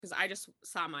because I just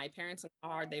saw my parents and how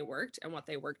hard they worked and what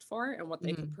they worked for and what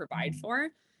they could Mhm. provide for.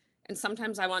 And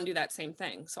sometimes I want to do that same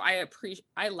thing. So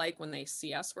I like when they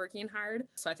see us working hard.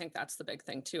 So I think that's the big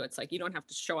thing too. It's like you don't have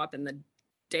to show up in the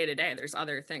day to day. There's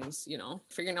other things,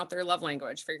 figuring out their love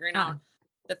language, figuring Yeah. out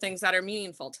the things that are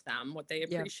meaningful to them, what they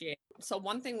Yep. appreciate. So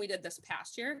one thing we did this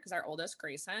past year, because our oldest,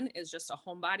 Grayson, is just a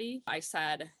homebody, I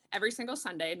said every single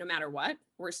Sunday, no matter what,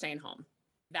 we're staying home.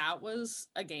 That was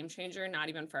a game changer, not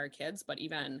even for our kids, but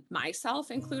even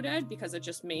myself included, because it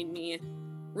just made me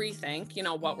rethink,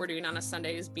 what we're doing on a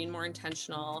Sunday is being more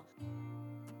intentional.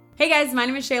 Hey guys, my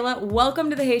name is Shayla. Welcome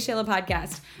to the Hey Shayla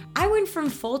podcast. I went from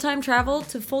full-time travel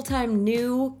to full-time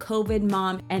new COVID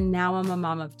mom, and now I'm a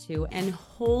mom of two. And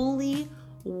holy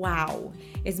wow,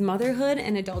 is motherhood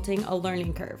and adulting a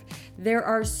learning curve. There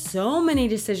are so many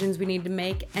decisions we need to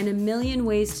make and a million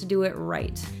ways to do it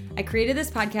right. I created this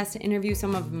podcast to interview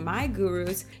some of my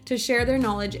gurus to share their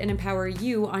knowledge and empower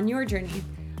you on your journey.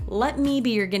 Let me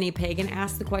be your guinea pig and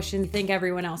ask the questions you think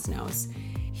everyone else knows.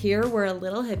 Here, we're a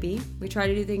little hippie. We try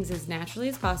to do things as naturally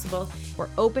as possible. We're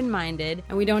open-minded,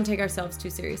 and we don't take ourselves too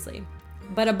seriously.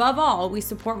 But above all, we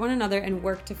support one another and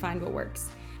work to find what works.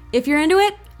 If you're into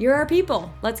it, you're our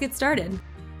people. Let's get started.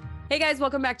 Hey guys,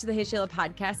 welcome back to the Hey Shayla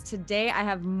podcast. Today I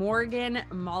have Morgan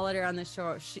Molitor on the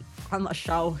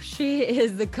show. She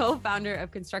is the co-founder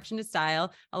of Construction to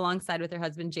Style alongside with her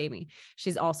husband, Jamie.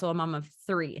 She's also a mom of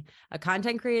three, a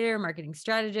content creator, marketing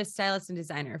strategist, stylist, and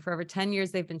designer. For over 10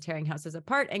 years, they've been tearing houses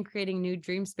apart and creating new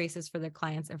dream spaces for their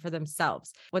clients and for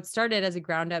themselves. What started as a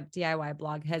ground-up DIY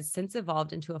blog has since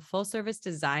evolved into a full-service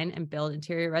design and build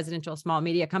interior residential small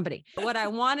media company. What I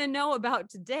want to know about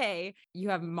today, you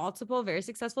have multiple very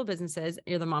successful businesses.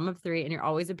 You're the mom of three and you're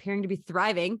always appearing to be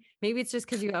thriving. Maybe it's just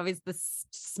because you always the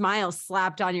smile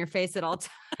slapped on your face at all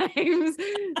times.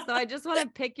 So I just want to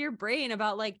pick your brain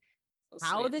about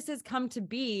how this has come to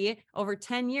be over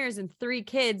 10 years and three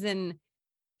kids and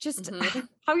just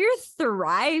how you're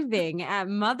thriving at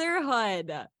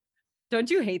motherhood.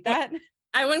 Don't you hate that?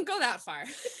 I wouldn't go that far,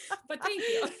 but thank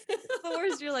you. The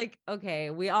worst, you're like, okay,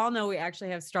 we all know we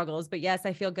actually have struggles, but yes,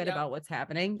 I feel good about what's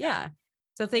happening. Yeah.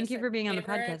 So thank you for being on the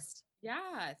podcast.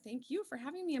 Yeah. Thank you for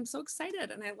having me. I'm so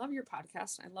excited. And I love your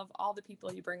podcast. I love all the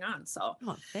people you bring on. So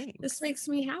thanks. This makes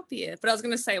me happy. But I was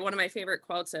going to say, one of my favorite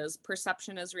quotes is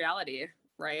perception is reality.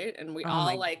 Right. And we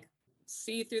all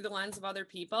see through the lens of other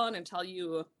people. And until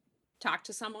you talk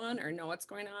to someone or know what's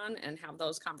going on and have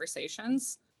those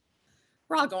conversations,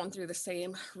 we're all going through the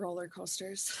same roller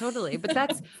coasters. Totally. But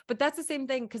that's the same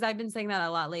thing. Cause I've been saying that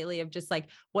a lot lately of just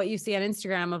what you see on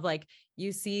Instagram of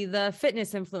you see the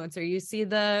fitness influencer, you see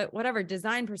the whatever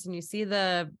design person, you see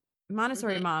the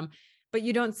Montessori mom, but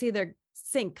you don't see their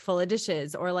sink full of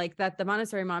dishes or that the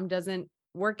Montessori mom doesn't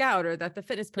work out or that the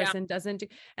fitness person doesn't do.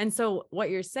 And so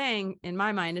what you're saying in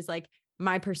my mind is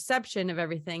my perception of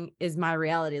everything is my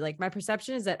reality. My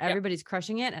perception is that everybody's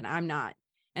crushing it and I'm not.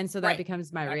 And so that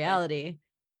becomes my reality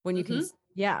when you can,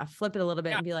 flip it a little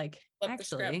bit and be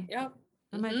actually,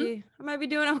 I might be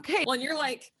doing okay. Well, and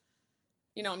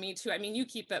you're me too. I mean, you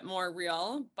keep it more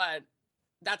real, but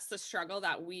that's the struggle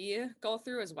that we go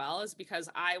through as well, is because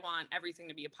I want everything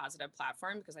to be a positive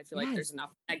platform because I feel like there's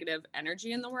enough negative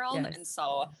energy in the world. And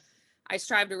so I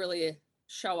strive to really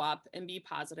show up and be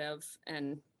positive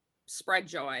and spread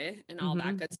joy and all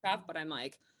that good stuff. But I'm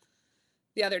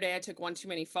the other day I took one too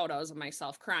many photos of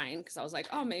myself crying because I was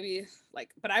maybe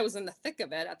but I was in the thick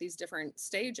of it at these different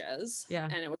stages. Yeah.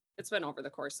 And it's been over the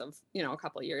course of, a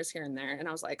couple of years here and there. And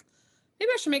I was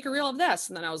maybe I should make a reel of this.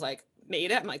 And then I was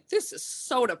made it. I'm this is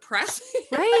so depressing.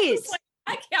 Right.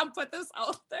 I can't put this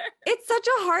out there. It's such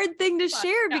a hard thing to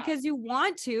share because you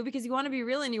want to be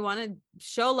real and you want to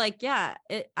show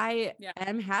I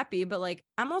am happy, but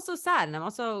I'm also sad. And I'm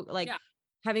also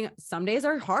having some days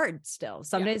are hard still.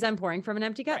 Some days I'm pouring from an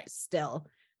empty cup still,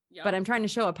 but I'm trying to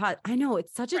show a pot. I know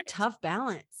it's such a tough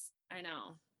balance. I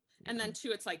know. And then too,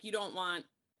 it's you don't want,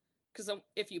 because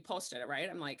if you posted it, right,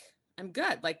 I'm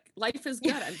good. Life is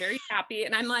good. I'm very happy.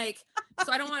 And I'm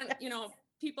so I don't want,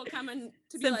 people coming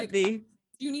to be sympathy.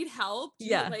 Do you need help?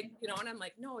 And I'm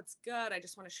no, it's good. I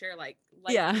just want to share life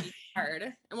is hard.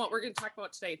 And what we're going to talk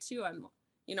about today too,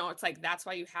 it's that's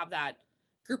why you have that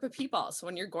group of people. So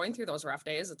when you're going through those rough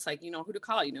days, it's you know who to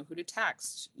call, you know who to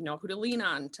text, you know who to lean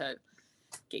on to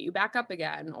get you back up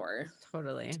again or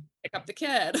totally pick up the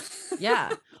kid.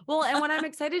 Yeah. Well, and what I'm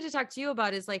excited to talk to you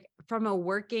about is from a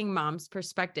working mom's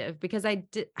perspective, because I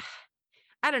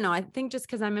don't know. I think just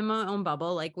because I'm in my own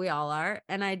bubble, we all are.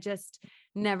 And I just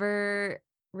never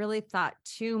really thought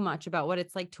too much about what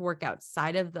it's like to work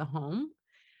outside of the home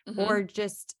or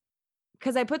just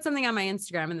because I put something on my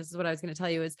Instagram and this is what I was going to tell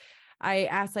you is I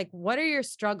asked like, what are your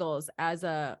struggles as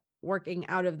a working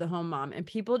out of the home mom? And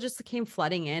people just came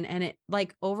flooding in, and it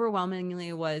like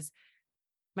overwhelmingly was,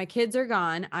 my kids are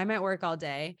gone. I'm at work all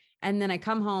day. And then I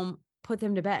come home, put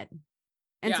them to bed.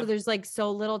 And so there's like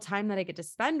so little time that I get to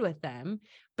spend with them.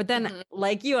 But then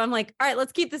like you, I'm like, all right,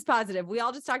 let's keep this positive. We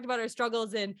all just talked about our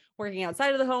struggles in working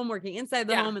outside of the home, working inside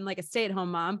the home, and like a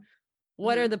stay-at-home mom.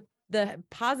 What are the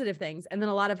positive things? And then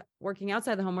a lot of working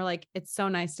outside the home, we're like, it's so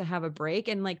nice to have a break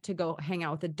and like to go hang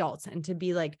out with adults and to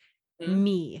be like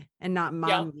me and not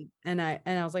mommy. And I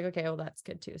was like, okay, well, that's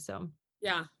good too. So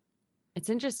yeah, it's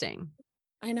interesting.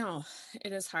 I know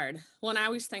it is hard. Well, and I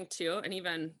always think too, and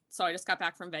even so, I just got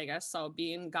back from Vegas. So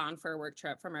being gone for a work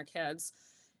trip from our kids,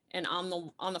 and on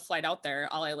the flight out there,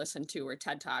 all I listened to were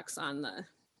TED Talks on the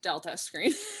Delta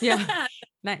screen. Yeah,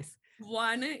 nice.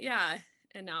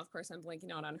 And now of course I'm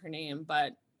blanking out on her name,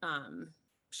 but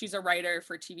she's a writer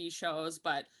for TV shows.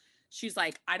 But she's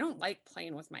like, I don't like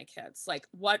playing with my kids. Like,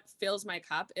 what fills my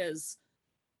cup is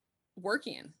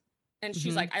working. And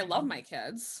she's like, I love my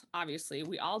kids. Obviously,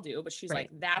 we all do. But she's like,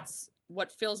 that's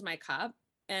what fills my cup.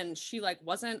 And she like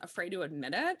wasn't afraid to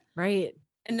admit it. Right.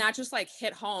 And that just like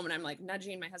hit home. And I'm like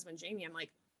nudging my husband, Jamie. I'm like,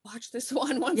 watch this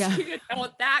one once you get done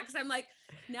with that. Cause I'm like,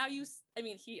 now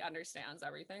he understands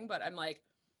everything. But I'm like,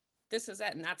 this is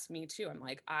it. And that's me too. I'm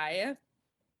like, I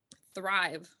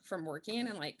thrive from working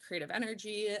and like creative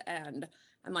energy. And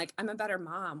I'm like, I'm a better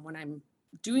mom when I'm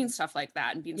doing stuff like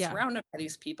that and being surrounded by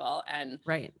these people. And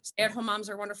stay-at-home moms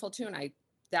are wonderful too. And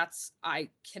I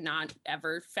cannot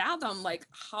ever fathom like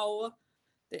how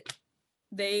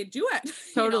they do it.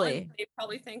 Totally. You know? They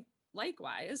probably think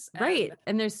likewise. Right.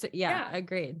 And there's,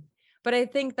 agreed. But I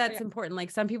think that's important.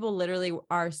 Like some people literally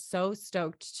are so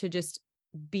stoked to just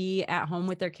be at home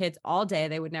with their kids all day.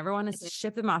 They would never want to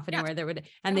ship them off anywhere.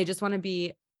 They just want to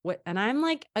be and I'm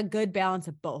like a good balance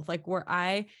of both. Like where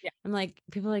I'm like,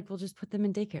 people are like, well, just put them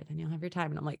in daycare, then you'll have your time.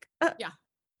 And I'm like,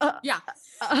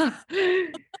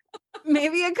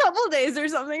 maybe a couple days or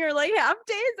something, or like half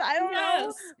days. I don't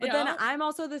know. But then I'm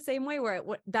also the same way where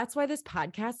that's why this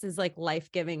podcast is like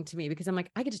life-giving to me, because I'm like,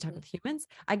 I get to talk with humans.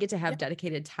 I get to have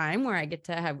dedicated time where I get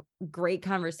to have great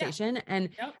conversation. And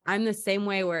I'm the same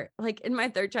way where like in my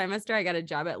 3rd trimester, I got a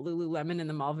job at Lululemon in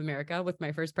the Mall of America with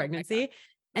my first pregnancy.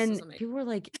 And people were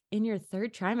like, in your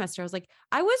 3rd trimester, I was like,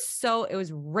 it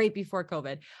was right before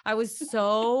COVID. I was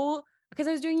so, because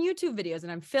I was doing YouTube videos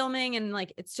and I'm filming and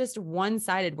like, it's just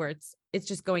one-sided where it's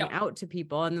just going out to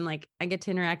people. And then like, I get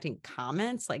to interact in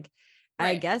comments. Like,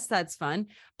 I guess that's fun,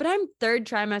 but I'm 3rd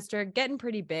trimester, getting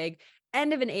pretty big,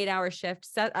 end of an 8-hour shift.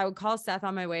 Seth, I would call Seth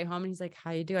on my way home and he's like,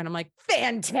 how you doing? I'm like,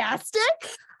 fantastic.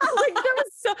 I'm like, that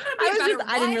was so,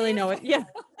 I didn't really know it. Yeah.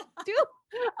 Dude.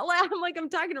 I'm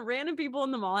talking to random people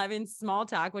in the mall having small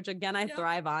talk, which again, I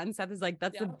thrive on. Seth is like,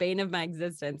 that's the bane of my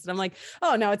existence. And I'm like,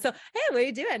 oh no, it's so, hey, what are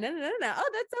you doing? No. Oh,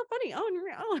 that's so funny.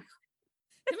 Oh.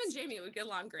 Him and Jamie would get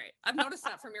along great. I've noticed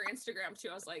that from your Instagram too.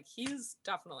 I was like, he's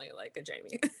definitely like a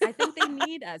Jamie. I think they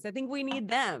need us. I think we need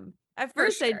them. At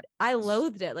first, I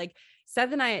loathed it. Like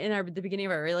Seth and I, the beginning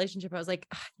of our relationship, I was like,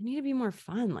 you need to be more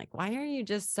fun. Like, why are you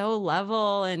just so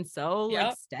level and so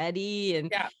like steady?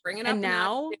 And bring it up. And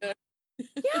now,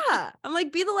 I'm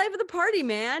like, be the life of the party,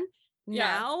 man.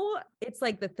 Now it's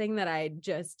like the thing that I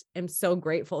just am so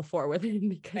grateful for with him,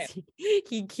 because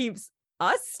he keeps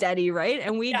us steady, right?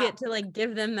 And we get to like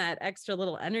give them that extra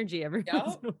little energy every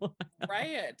once in a while.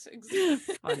 Right.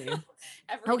 Exactly. Funny.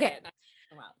 Okay.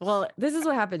 Well, this is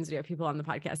what happens when you have people on the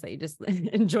podcast that you just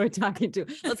enjoy talking to.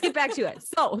 Let's get back to it.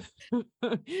 So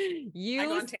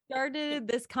you started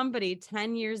this company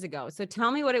 10 years ago. So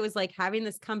tell me what it was like having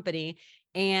this company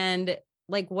and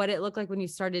like what it looked like when you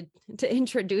started to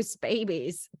introduce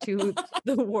babies to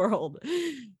the world.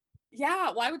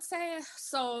 Yeah. Well, I would say,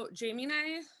 so Jamie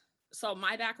and so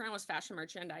my background was fashion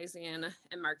merchandising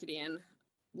and marketing,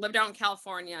 lived out in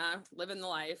California, living the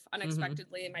life.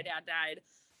 Unexpectedly, my dad died.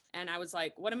 And I was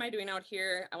like, what am I doing out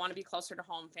here? I want to be closer to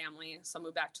home, family. So I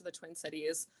moved back to the Twin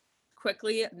Cities.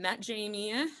 Quickly met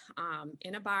Jamie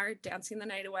in a bar, dancing the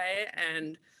night away.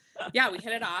 And we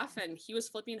hit it off, and he was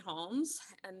flipping homes.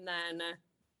 And then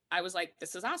I was like,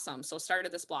 this is awesome. So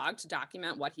started this blog to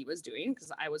document what he was doing,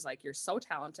 because I was like, you're so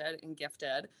talented and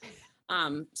gifted.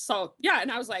 And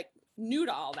I was like new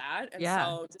to all that. And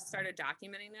so just started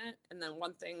documenting it. And then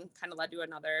one thing kind of led to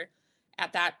another.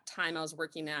 At that time, I was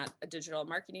working at a digital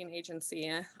marketing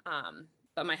agency,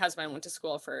 but my husband went to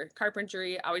school for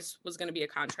carpentry. I always was going to be a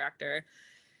contractor.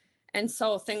 And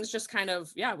so things just kind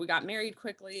of, we got married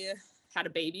quickly, had a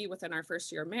baby within our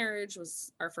first year of marriage,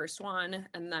 was our first one.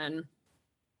 And then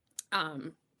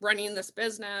running this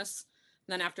business.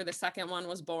 And then after the second one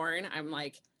was born, I'm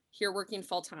like, here working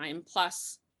full time,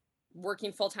 plus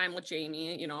working full time with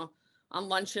Jamie, you know, on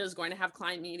lunches, going to have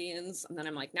client meetings. And then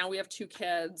I'm like, now we have 2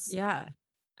 kids. Yeah.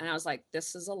 And I was like,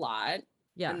 this is a lot.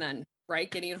 Yeah. And then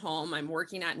getting home, I'm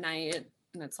working at night,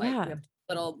 and it's like, Yeah. we have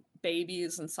little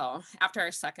babies. And so after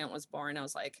our second was born, I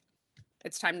was like,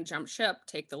 it's time to jump ship,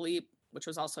 take the leap, which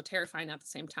was also terrifying at the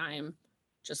same time.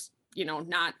 Just, you know,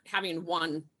 not having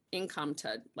one income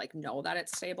to like know that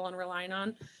it's stable and relying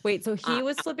on. Wait, so he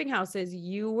was flipping houses.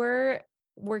 You were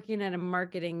working at a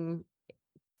marketing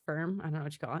firm. I don't know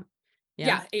what you call it.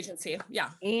 Yeah, agency.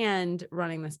 Yeah. And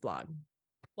running this blog.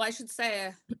 Well, I should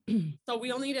say, so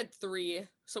we only did 3.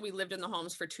 So we lived in the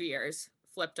homes for 2 years,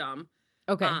 flipped them.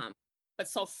 Okay. But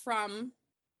so from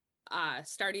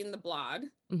starting the blog,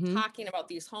 talking about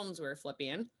these homes we were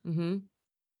flipping,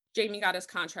 Jamie got his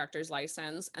contractor's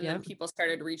license, and then people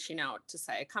started reaching out to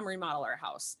say, come remodel our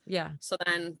house. Yeah. So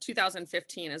then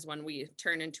 2015 is when we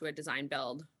turned into a design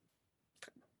build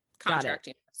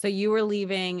contracting. So you were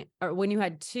leaving, or when you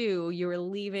had 2, you were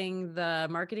leaving the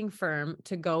marketing firm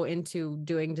to go into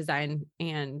doing design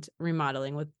and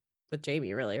remodeling with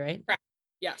Jamie, really, right? Correct.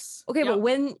 Yes. Okay. But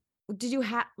when did you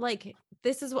have, like,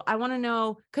 this is what I want to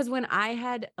know. Cause when I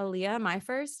had Aaliyah, my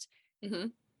first,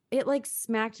 it like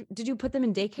smacked. Did you put them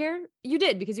in daycare? You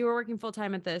did, because you were working full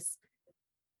time at this.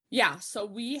 Yeah. So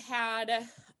we had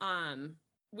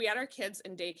our kids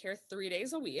in daycare 3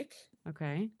 days a week.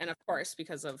 Okay. And of course,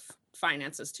 because of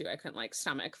finances too, I couldn't like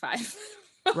stomach 5.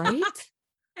 Right.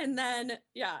 And then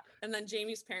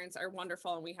Jamie's parents are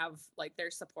wonderful, and we have like their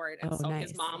support. And so nice.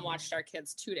 His mom watched our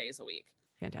kids 2 days a week.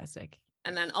 Fantastic.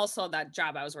 And then also that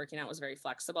job I was working at was very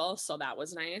flexible. So that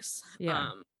was nice. Yeah.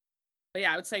 But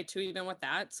yeah, I would say 2 even with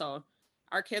that. So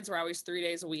our kids were always 3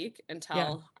 days a week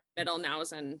until middle now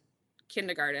is in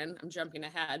kindergarten. I'm jumping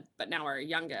ahead, but now our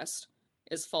youngest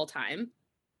is full time.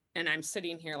 And I'm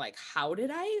sitting here like, how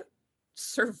did I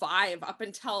survive up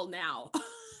until now?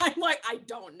 I'm like, I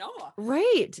don't know.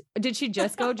 Right. Did she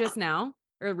just go just now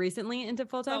or recently into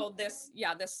full time? So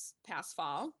this past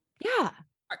fall. Yeah.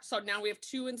 So now we have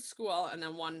 2 in school and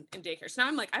then 1 in daycare. So now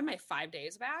I'm like, I have my 5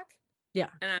 days back. Yeah.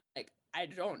 And I'm like, I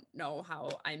don't know how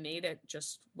I made it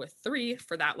just with 3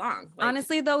 for that long. Like,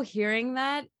 honestly, though, hearing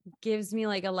that gives me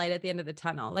like a light at the end of the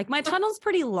tunnel. Like my tunnel's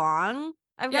pretty long.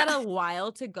 I've got a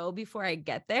while to go before I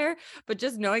get there, but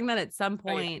just knowing that at some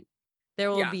point there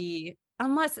will be,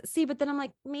 but then I'm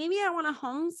like, maybe I want to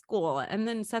homeschool. And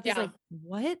then Seth is like,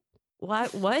 what?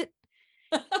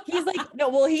 He's like, no,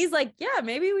 well, he's like, yeah,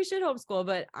 maybe we should homeschool,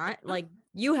 but I like,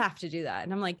 you have to do that.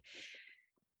 And I'm like,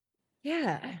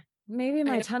 yeah, maybe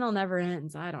my tunnel never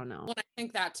ends. I don't know. Well, I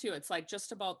think that too. It's like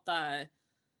just about the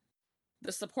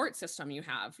support system you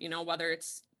have, you know, whether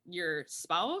it's your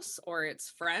spouse or it's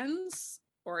friends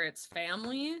or it's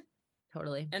family.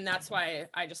 Totally. And that's why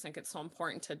I just think it's so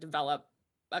important to develop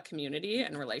a community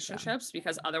and relationships,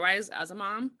 because otherwise, as a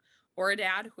mom or a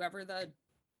dad, whoever the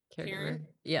parent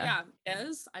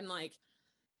is, I'm like,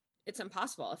 it's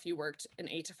impossible if you worked an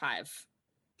 8 to 5.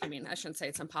 I mean, I shouldn't say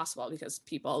it's impossible because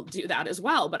people do that as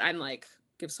well, but I'm like,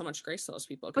 give so much grace to those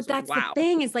people. But that's the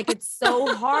thing, is like, it's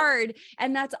so hard.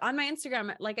 And that's on my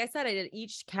Instagram. Like I said, I did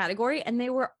each category and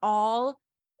there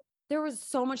was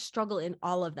so much struggle in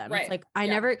all of them. Right. It's like,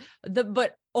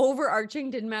 but overarching,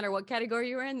 didn't matter what category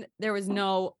you were in. There was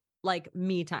no like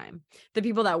me time. The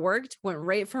people that worked went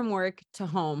right from work to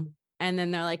home. And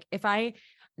then they're like,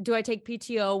 do I take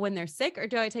PTO when they're sick, or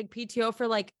do I take PTO for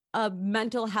like a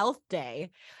mental health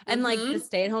day? And like the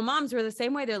stay-at-home moms were the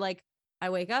same way. They're like, I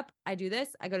wake up, I do this,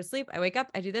 I go to sleep, I wake up,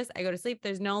 I do this, I go to sleep.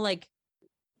 There's no like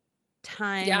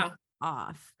time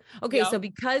off. Okay. So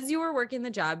because you were working the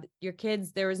job, your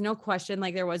kids, there was no question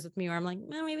like there was with me where I'm like,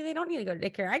 well, maybe they don't need to go to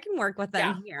daycare. I can work with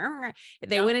them here.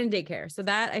 They went in daycare. So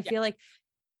that I feel like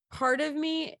part of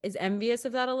me is envious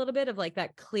of that a little bit, of like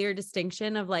that clear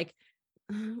distinction of like,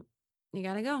 you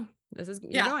gotta go. This is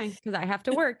you're going because I have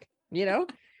to work, you know?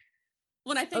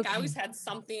 Well, I think I always had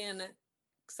something,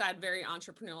 because I had very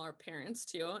entrepreneurial parents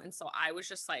too. And so I was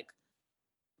just like,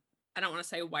 I don't want to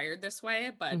say wired this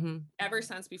way, but ever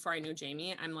since before I knew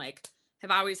Jamie, I'm like,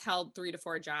 have always held 3 to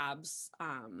 4 jobs.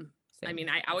 I mean,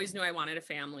 I always knew I wanted a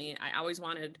family. I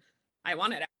wanted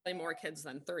actually more kids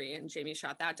than 3, and Jamie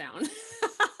shot that down.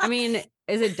 I mean,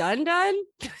 is it done?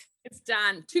 It's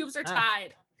done. Tubes are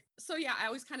tied. So yeah, I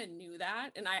always kind of knew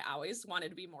that. And I always wanted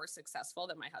to be more successful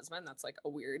than my husband. That's like a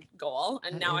weird goal.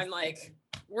 And now I'm like,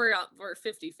 we're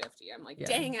 50-50. I'm like,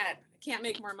 dang it, I can't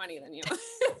make more money than you.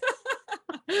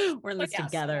 We're in this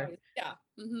together. So,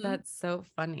 That's so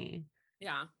funny.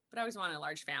 Yeah. But I always wanted a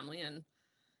large family, and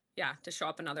to show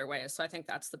up in other ways. So I think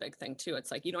that's the big thing too. It's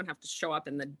like, you don't have to show up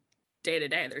in the day to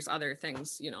day. There's other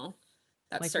things, you know,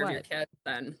 that Like serve your what? kids,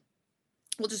 and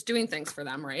well, just doing things for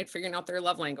them, right? Figuring out their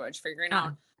love language, figuring Yeah.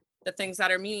 out the things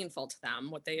that are meaningful to them,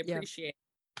 what they Yep. appreciate.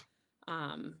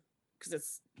 Because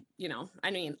it's,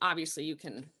 I mean, obviously you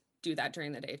can do that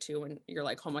during the day too when you're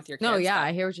like home with your kids. No, yeah, but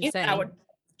I hear what you're saying. that would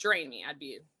drain me. I'd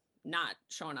be not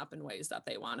showing up in ways that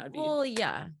they want. I'd be Well,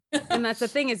 yeah. And that's the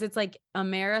thing is it's like a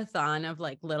marathon of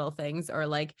like little things, or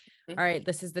like, all right,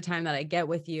 this is the time that I get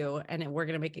with you and we're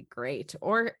going to make it great.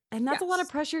 And that's a lot of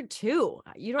pressure too.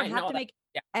 You don't have to make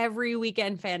every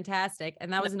weekend fantastic.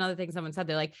 And that was another thing someone said.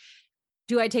 They're like,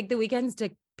 do I take the weekends to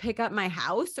pick up my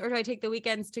house, or do I take the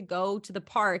weekends to go to the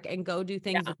park and go do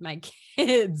things with my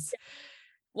kids?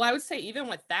 Well, I would say even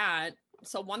with that,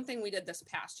 so one thing we did this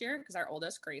past year, because our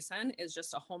oldest Grayson is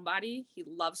just a homebody. He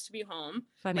loves to be home.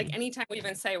 Funny. Like anytime we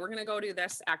even say we're going to go do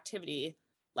this activity,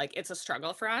 like it's a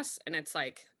struggle for us, and it's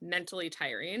like mentally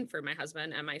tiring for my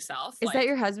husband and myself. Is that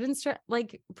your husband's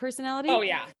like personality? Oh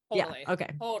yeah, totally. Yeah. Okay.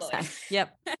 Totally.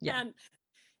 Yep. Yeah.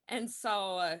 and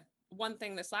so one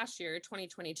thing this last year,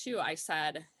 2022, I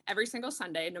said every single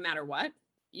Sunday, no matter what,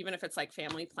 even if it's like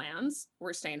family plans,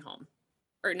 we're staying home.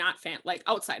 Or not like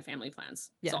outside family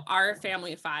plans. Yeah. So our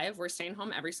family of 5, we're staying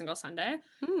home every single Sunday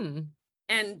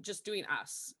and just doing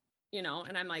us,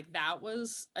 and I'm like, that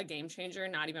was a game changer,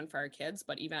 not even for our kids,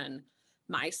 but even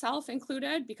myself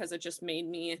included, because it just made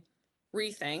me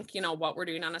rethink, what we're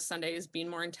doing on a Sunday is being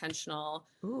more intentional.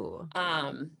 Ooh.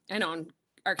 I know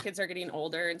our kids are getting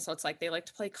older, and so it's like they like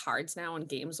to play cards now and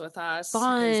games with us.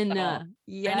 Fun.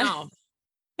 Yeah. I know.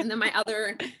 And then my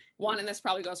other one, and this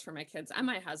probably goes for my kids and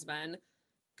my husband,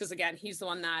 because again, he's the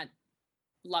one that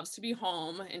loves to be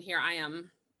home. And here I am,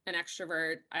 an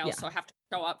extrovert. I also have to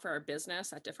show up for our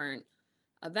business at different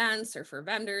events or for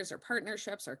vendors or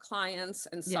partnerships or clients.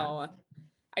 And so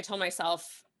I told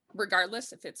myself,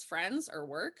 regardless if it's friends or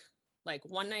work, like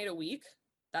one night a week,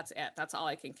 that's it. That's all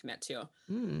I can commit to.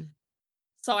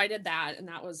 So I did that. And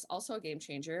that was also a game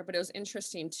changer. But it was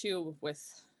interesting too with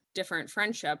different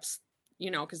friendships,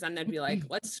 because then they'd be like,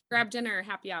 let's grab dinner,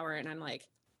 happy hour. And I'm like,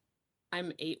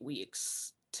 I'm 8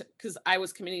 weeks because I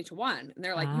was committing to one. And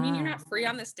they're like, you mean you're not free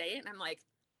on this date? And I'm like,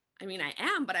 I mean, I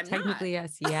am, but I'm technically, not.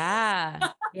 Yes. Yeah.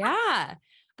 Yeah.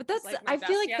 But that's, like, I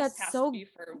feel like that's so,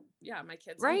 for, my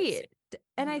kids. Right.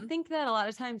 And I think that a lot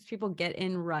of times people get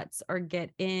in ruts or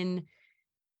get in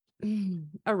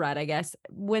a rut, I guess,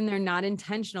 when they're not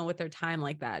intentional with their time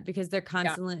like that, because they're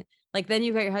constantly like, then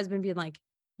you've got your husband being like,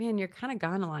 man, you're kind of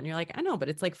gone a lot. And you're like, I know, but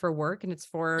it's like for work and it's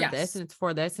for this and it's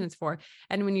for this and it's for,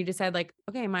 and when you decide like,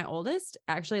 okay, my oldest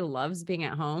actually loves being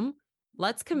at home.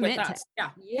 Let's commit to,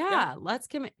 let's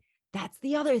commit. That's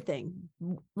the other thing,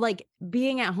 like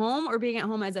being at home or being at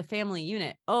home as a family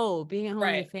unit. Oh, being at home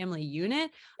as a family unit.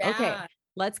 Yeah. Okay.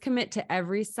 Let's commit to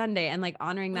every Sunday and like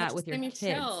honoring that with your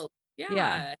kids.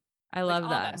 Yeah. I love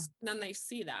that. And then they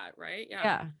see that, right?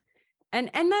 Yeah. And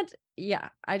that,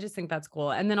 I just think that's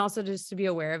cool. And then also just to be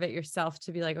aware of it yourself,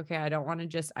 to be like, okay, I don't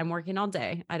want to I'm working all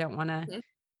day. I don't want to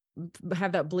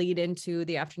have that bleed into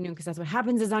the afternoon, because that's what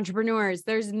happens as entrepreneurs.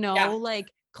 There's no like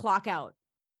clock out.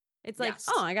 It's like,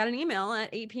 oh, I got an email at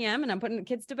 8 p.m. and I'm putting the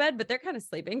kids to bed, but they're kind of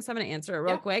sleeping. So I'm going to answer it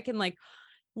real quick. And like,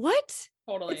 what?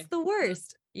 Totally. It's the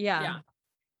worst. Yeah.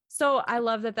 So I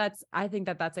love that. I think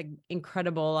that's an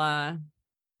incredible, I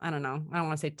don't know. I don't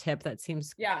want to say tip. That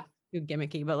seems too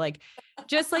gimmicky, but like,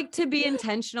 just like to be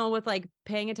intentional with like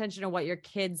paying attention to what your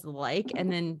kids like,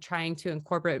 and then trying to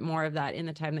incorporate more of that in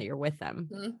the time that you're with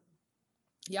them.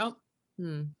 Yep.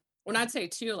 When I'd say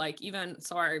too, like even,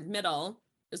 so our middle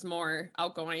is more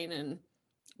outgoing and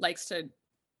likes to,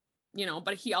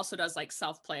 but he also does like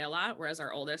self-play a lot. Whereas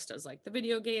our oldest does like the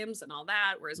video games and all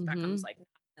that. Whereas Beckham's like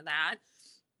that.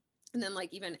 And then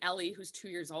like even Ellie, who's 2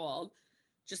 years old,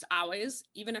 just always,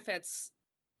 even if it's,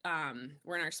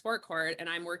 we're in our sport court and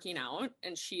I'm working out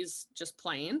and she's just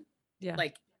playing. Yeah.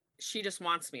 Like she just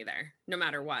wants me there no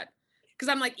matter what. Cause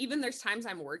I'm like, even there's times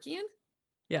I'm working.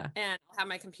 Yeah. And I'll have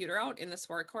my computer out in the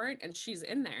sport court and she's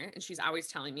in there and she's always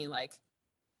telling me like,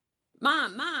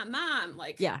 mom,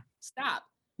 like, stop.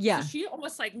 Yeah. So she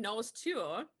almost like knows too.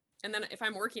 And then if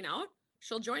I'm working out,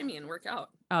 she'll join me and work out.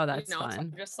 Oh, that's fun.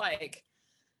 So just like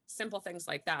simple things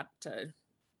like that to,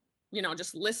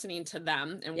 just listening to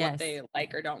them and what they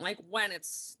like or don't like when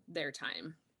it's their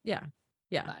time. Yeah.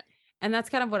 Yeah. And that's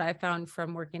kind of what I found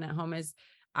from working at home is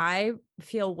I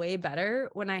feel way better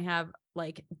when I have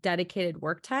like dedicated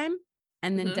work time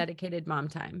and then dedicated mom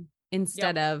time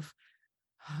instead of,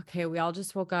 okay, we all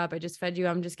just woke up. I just fed you.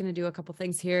 I'm just going to do a couple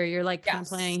things here. You're like kind of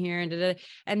playing here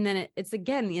and then it's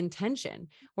again, the intention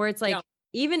where it's like,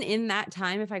 even in that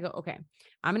time, if I go, okay,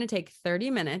 I'm going to take 30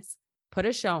 minutes, put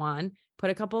a show on, put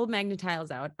a couple of Magna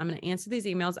tiles out. I'm going to answer these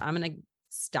emails. I'm going to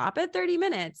stop at 30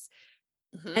 minutes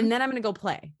Mm-hmm. and then I'm going to go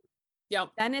play. Yep.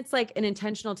 Then it's like an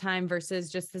intentional time versus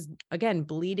just this, again,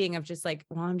 bleeding of just like,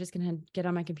 well, I'm just going to get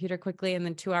on my computer quickly. And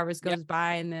then 2 hours goes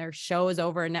by and their show is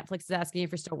over and Netflix is asking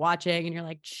if you're still watching. And you're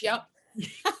like, yep.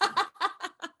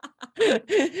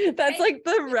 That's like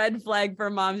the red flag for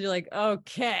moms. You're like,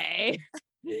 okay,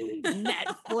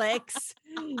 Netflix,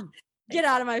 get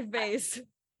out of my face.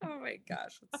 Oh my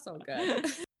gosh, it's so good.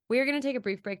 We are going to take a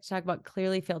brief break to talk about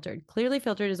Clearly Filtered. Clearly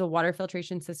Filtered is a water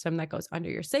filtration system that goes under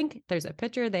your sink. There's a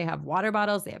pitcher. They have water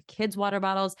bottles. They have kids' water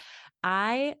bottles.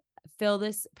 I fill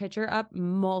this pitcher up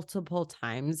multiple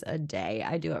times a day.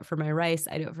 I do it for my rice.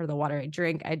 I do it for the water I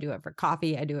drink. I do it for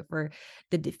coffee. I do it for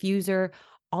the diffuser.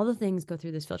 All the things go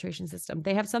through this filtration system.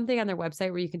 They have something on their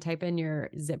website where you can type in your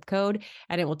zip code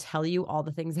and it will tell you all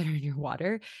the things that are in your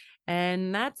water.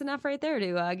 And that's enough right there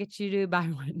to get you to buy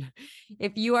one.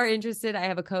 If you are interested, I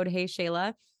have a code, Hey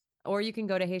Shayla, or you can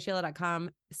go to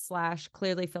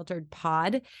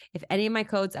heyshayla.com/clearlyfilteredpod. If any of my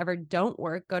codes ever don't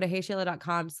work, go to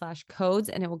heyshayla.com/codes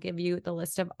and it will give you the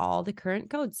list of all the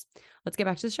current codes. Let's get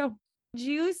back to the show. Would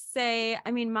you say, I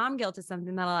mean, mom guilt is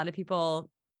something that a lot of people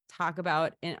talk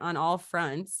about on all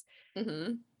fronts.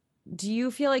 Mm-hmm. Do you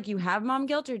feel like you have mom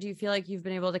guilt or do you feel like you've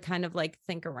been able to kind of like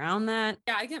think around that?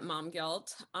 Yeah, I get mom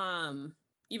guilt.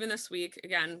 Even this week,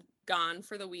 again, gone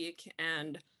for the week,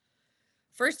 and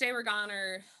first day we're gone,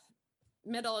 or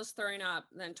middle is throwing up,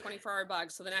 then 24-hour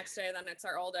bugs. So the next day, then it's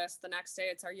our oldest. The next day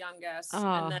it's our youngest.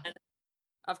 And then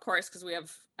of course, because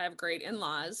I have great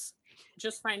in-laws,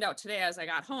 just find out today as I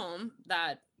got home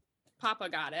that Papa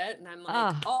got it. And I'm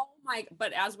like, oh my,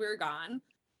 but as we were gone,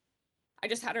 I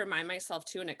just had to remind myself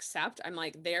too and accept. I'm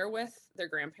like, they're with their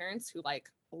grandparents who like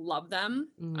love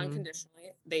them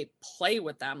unconditionally. They play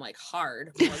with them like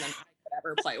hard more than I could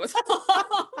ever play with them.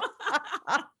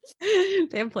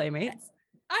 They have playmates.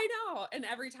 I know. And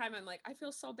every time I'm like, I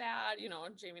feel so bad. You know,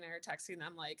 Jamie and I are texting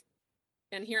them like,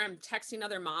 and here I'm texting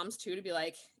other moms too to be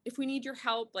like, if we need your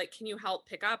help, like, can you help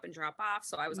pick up and drop off?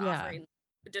 So I was offering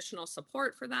additional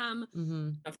support for them. Mm-hmm.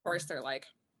 Of course, they're like,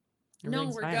 no,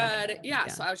 we're good. Yeah.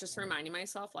 So I was just reminding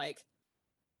myself, like,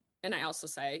 and I also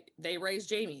say they raised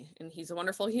Jamie and he's a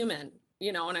wonderful human,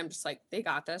 you know, and I'm just like, they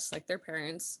got this, like their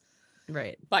parents.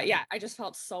 Right. But yeah, I just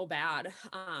felt so bad.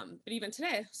 But even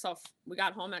today, so we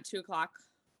got home at 2:00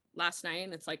 last night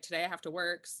and it's like, today I have to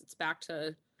work. So it's back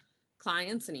to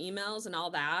clients and emails and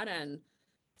all that. And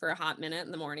for a hot minute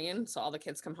in the morning. So all the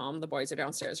kids come home. The boys are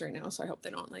downstairs right now. So I hope they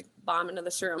don't like bomb into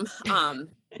this room.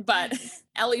 But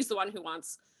Ellie's the one who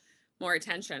wants more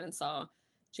attention. And so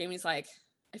Jamie's like,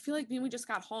 I feel like when we just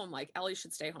got home, like Ellie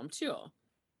should stay home too.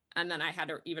 And then I had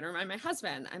to even remind my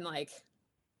husband, I'm like,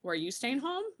 were you staying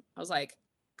home? I was like,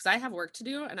 because I have work to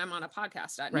do and I'm on a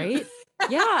podcast at right. noon.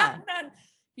 Yeah. And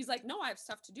he's like, no, I have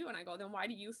stuff to do. And I go, then why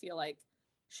do you feel like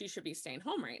she should be staying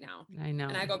home right now? I know.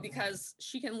 And I go, because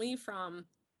she can leave from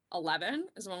 11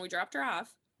 is when we dropped her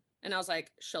off. And I was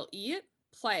like, she'll eat,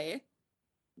 play,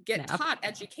 get taught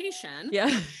education,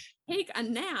 take a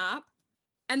nap,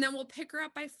 and then we'll pick her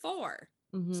up by 4.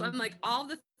 Mm-hmm. So I'm like, all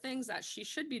the things that she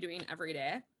should be doing every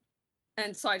day.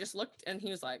 And so I just looked and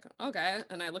he was like, okay.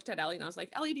 And I looked at Ellie and I was like,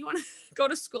 Ellie, do you want to go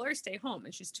to school or stay home?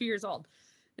 And she's 2 years old.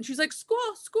 And she's like, school,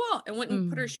 and went and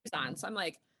put her shoes on. So I'm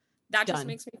like, that just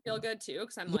makes me feel good too.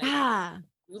 Cause I'm like,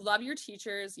 you love your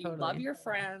teachers, you love your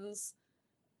friends,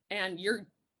 and you're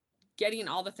getting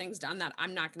all the things done that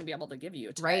I'm not going to be able to give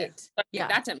you today. Right. But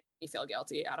that didn't make me feel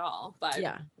guilty at all. But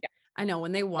yeah. I know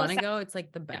when they want to go, it's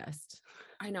like the best.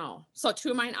 I know. So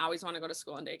 2 of mine always want to go to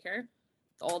school and daycare.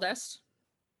 The oldest,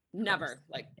 never,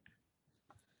 like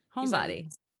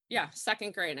homebody. Yeah,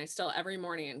 2nd grade. And I still every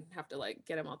morning have to like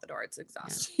get him out the door. It's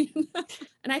exhausting. Yeah.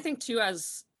 And I think too,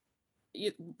 as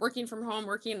working from home,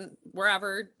 working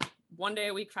wherever, 1 day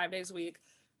a week, 5 days a week,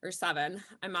 or 7,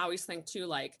 I'm always think too,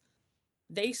 like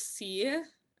they see,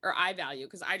 or I value,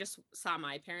 because I just saw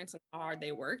my parents and how hard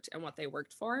they worked and what they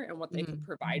worked for and what they could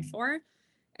provide for.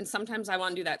 And sometimes I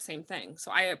want to do that same thing. So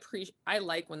I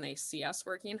like when they see us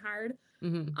working hard.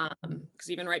 Because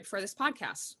even right before this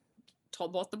podcast,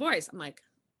 told both the boys, I'm like,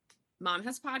 Mom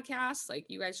has podcasts. Like,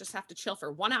 you guys just have to chill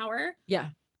for 1 hour. Yeah.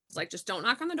 It's like, just don't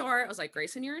knock on the door. I was like,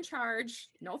 Grayson, you're in charge.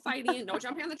 No fighting. No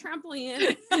jumping on the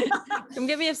trampoline. Come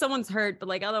get me if someone's hurt, but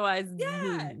like otherwise.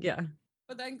 Yeah.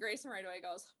 But then Grayson right away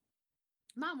goes,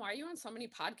 Mom, why are you on so many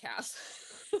podcasts?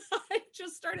 I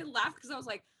just started laughing because I was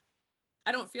like,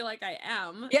 I don't feel like I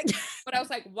am. Yeah. But I was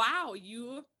like, wow,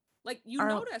 you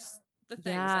notice the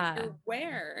things. Like you're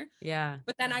aware. Yeah.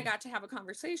 But then I got to have a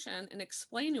conversation and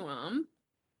explain to him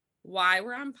why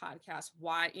we're on podcasts,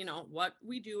 why, what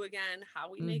we do again, how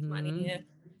we make money,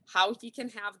 how he can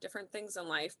have different things in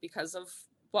life because of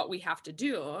what we have to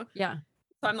do. Yeah.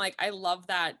 So I'm like, I love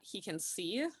that he can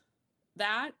see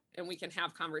that and we can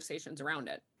have conversations around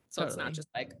it. So It's not just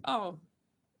like, oh,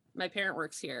 my parent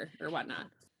works here or whatnot.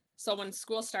 So when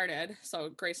school started, so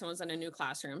Grayson was in a new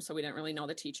classroom, so we didn't really know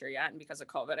the teacher yet. And because of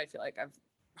COVID, I feel like I've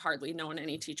hardly known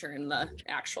any teacher in the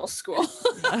actual school.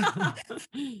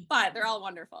 But they're all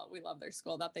wonderful. We love their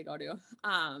school that they go to.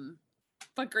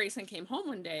 But Grayson came home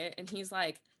one day and he's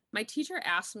like, my teacher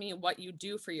asked me what you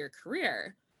do for your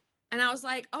career. And I was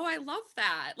like, oh, I love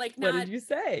that. Like, what did you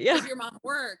say? Yeah. Does your mom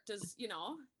work? And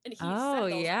he said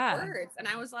those words. And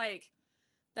I was like,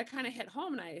 that kind of hit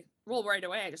home. And right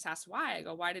away, I just asked why. I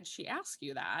go, why did she ask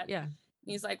you that? Yeah. And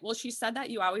he's like, well, she said that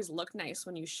you always look nice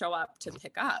when you show up to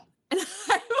pick up. And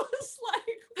I was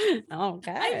like,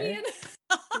 okay. I mean,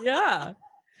 yeah.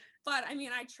 But I mean,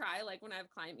 I try, like when I have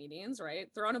client meetings, right?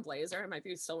 Throw on a blazer. I might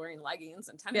be still wearing leggings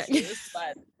and tennis shoes,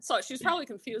 but so she's probably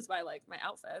confused by like my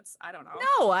outfits. I don't know.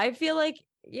 No, I feel like,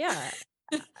 yeah.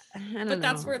 But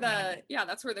that's where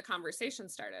the conversation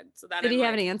started. So that did he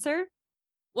have an answer?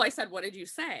 Well, I said, what did you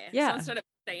say? Yeah. So instead of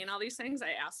saying all these things,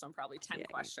 I asked him probably 10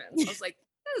 questions. I was like,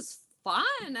 this is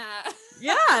fun.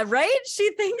 Yeah, right?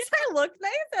 She thinks I look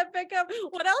nice at pickup.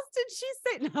 What else did she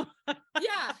say? No.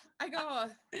 Yeah, I go,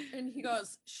 and he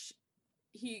goes,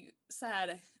 he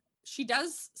said, she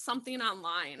does something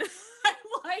online. I'm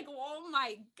like, oh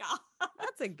my God.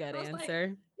 That's a good answer.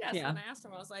 Like, yes. Yeah. And I asked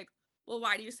him, I was like, well,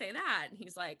 why do you say that? And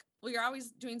he's like, well, you're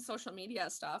always doing social media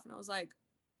stuff. And I was like,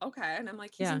 okay. And I'm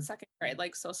like, he's in second grade,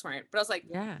 like so smart. But I was like,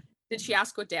 yeah. Did she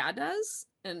ask what dad does?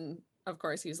 And of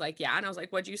course he's like, yeah. And I was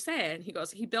like, what'd you say? And he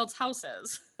goes, he builds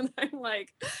houses. And I'm like,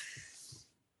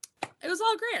 it was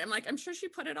all great. I'm like, I'm sure she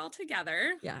put it all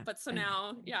together. Yeah. But so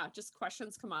now, just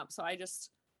questions come up. So I just,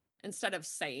 instead of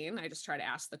saying, I just try to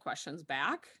ask the questions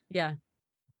back. Yeah.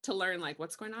 To learn like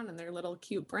what's going on in their little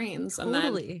cute brains.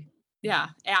 Totally. And then,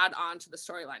 add on to the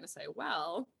storyline to say,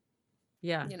 well,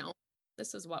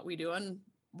 this is what we do and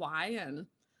why. And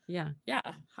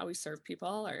how we serve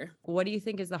people. Or what do you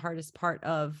think is the hardest part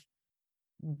of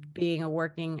being a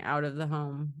working out of the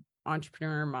home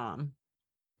entrepreneur mom?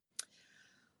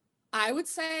 I would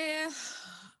say,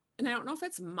 and I don't know if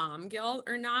it's mom guilt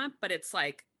or not, but it's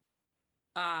like,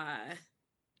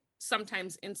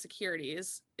 sometimes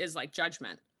insecurities is like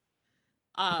judgment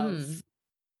of,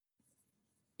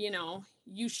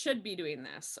 you should be doing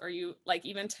this, or you like,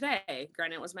 even today,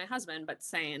 granted it was my husband, but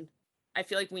saying, I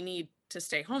feel like we need to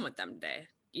stay home with them today,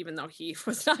 even though he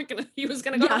was going to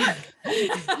go to work.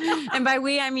 And by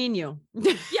we, I mean you.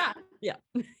 Yeah. Yeah.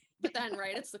 But then,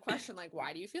 right, it's the question, like,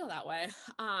 why do you feel that way?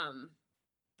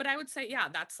 But I would say,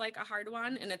 that's like a hard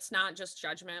one. And it's not just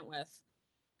judgment with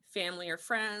family or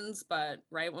friends, but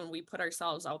right, when we put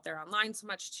ourselves out there online so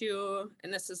much too,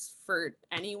 and this is for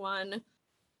anyone,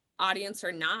 audience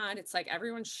or not, it's like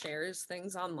everyone shares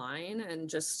things online, and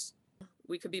just,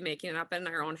 we could be making it up in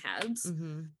our own heads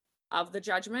of the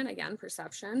judgment, again,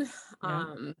 perception.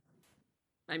 Yeah.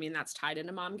 I mean, that's tied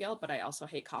into mom guilt, but I also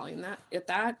hate calling that.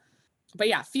 But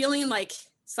yeah, feeling like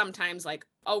sometimes like,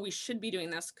 oh, we should be doing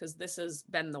this because this has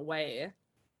been the way,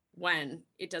 when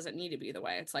it doesn't need to be the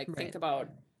way. It's like, think about,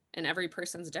 and every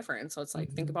person's different. So it's like,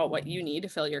 think about what you need to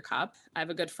fill your cup. I have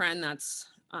a good friend that's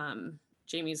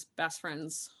Jamie's best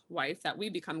friend's wife that we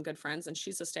become good friends, and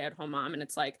she's a stay-at-home mom. And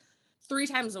it's like 3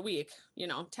 times a week,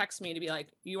 text me to be like,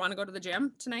 you want to go to the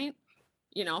gym tonight?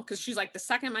 Because she's like, the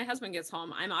second my husband gets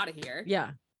home, I'm out of here.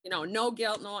 Yeah. No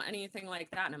guilt, no anything like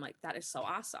that. And I'm like, that is so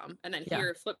awesome. And then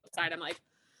here, flip side, I'm like,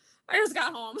 I just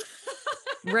got home.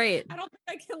 Right. I don't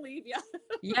think I can leave yet.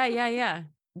 Yeah.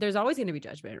 There's always going to be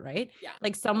judgment, right? Yeah.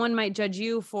 Like someone might judge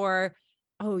you for,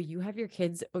 oh, you have your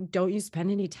kids. Oh, don't you spend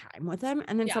any time with them?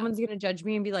 And then someone's going to judge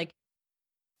me and be like,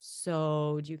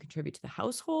 so do you contribute to the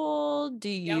household? Do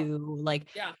you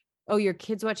oh, your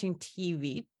kids watching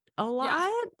TV a lot? Yeah.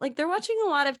 Like they're watching a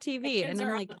lot of TV, and I'm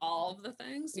like, all of the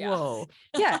things. Yeah. Whoa.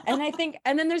 Yeah. And I think,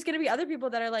 and then there's going to be other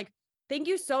people that are like, thank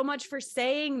you so much for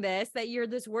saying this, that you're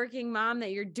this working mom,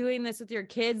 that you're doing this with your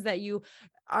kids, that you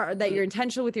are, that you're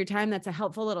intentional with your time. That's a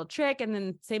helpful little trick. And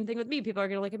then same thing with me. People are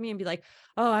going to look at me and be like,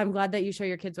 oh, I'm glad that you show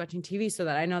your kids watching TV so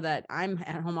that I know that I'm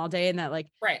at home all day, and that like,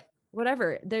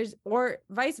 whatever or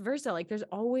vice versa. Like there's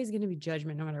always going to be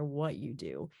judgment no matter what you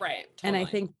do. Right. Totally. And I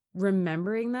think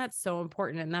remembering that's so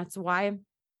important. And that's why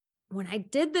when I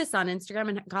did this on Instagram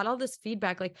and got all this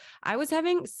feedback, like I was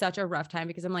having such a rough time,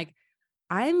 because I'm like,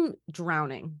 I'm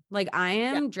drowning. Like I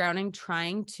am drowning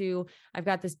I've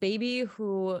got this baby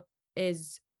who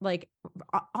is like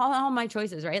all my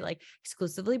choices, right? Like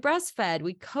exclusively breastfed,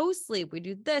 we co-sleep, we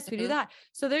do this, we do that.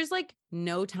 So there's like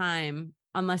no time,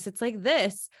 unless it's like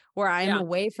this, where I'm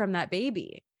away from that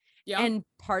baby. Yeah. And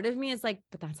part of me is like,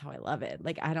 but that's how I love it.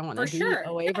 Like, I don't want to For be sure.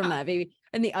 away from that baby.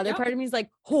 And the other Yep. part of me is like,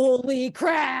 holy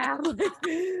crap.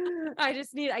 I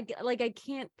just need, I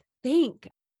can't think.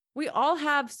 We all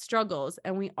have struggles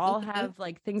and we all have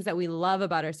like things that we love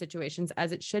about our situations,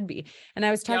 as it should be. And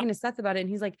I was talking to Seth about it and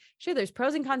he's like, sure, there's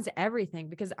pros and cons to everything,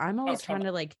 because I'm always trying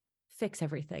to like fix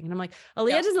everything. And I'm like,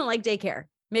 Aaliyah doesn't like daycare.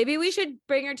 Maybe we should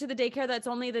bring her to the daycare that's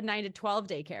only the 9 to 12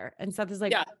 daycare. And Seth is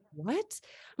like, what?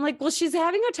 I'm like, well, she's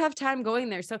having a tough time going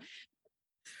there. So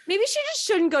maybe she just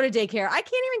shouldn't go to daycare. I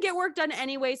can't even get work done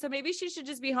anyway. So maybe she should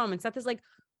just be home. And Seth is like,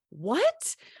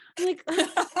 what? I'm like,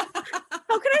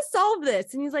 how can I solve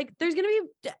this? And he's like, there's going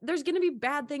to be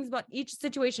bad things about each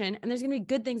situation. And there's going to be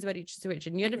good things about each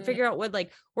situation. You have to figure out what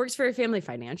like works for your family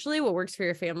financially, what works for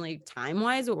your family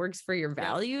time-wise, what works for your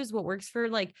values, what works for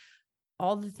like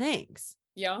all the things.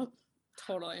 Yeah,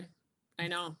 totally. I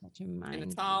know. And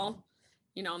it's all,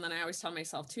 you know, and then I always tell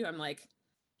myself too, I'm like,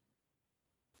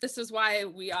 this is why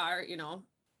we are, you know,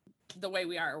 the way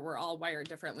we are. We're all wired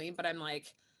differently, but I'm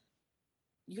like,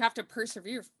 you have to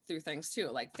persevere through things too.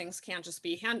 Like things can't just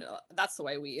be handled. That's the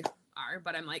way we are,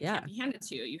 but I'm like, can't be handed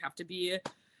to you. You have to be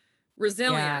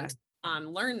resilient,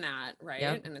 learn that. Right.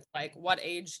 And it's like, what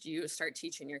age do you start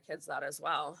teaching your kids that as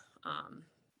well?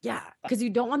 Because you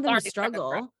don't want them to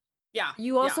struggle.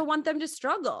 You also want them to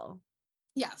struggle.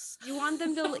 Yes. You want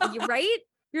them to, right?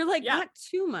 You're like, not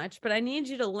too much, but I need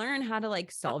you to learn how to like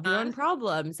solve your own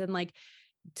problems and like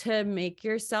to make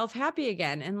yourself happy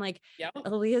again. And like,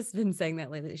 Aaliyah's been saying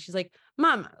that lately. She's like,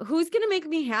 Mom, who's going to make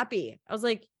me happy? I was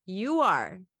like, you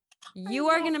are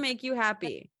going to make you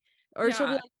happy. Or she'll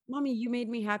be like, Mommy, you made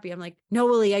me happy. I'm like, no,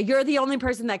 Aaliyah, you're the only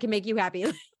person that can make you happy.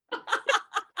 Get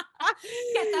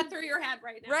that through your head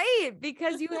right now. Right.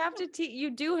 Because you have to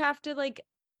you do have to like,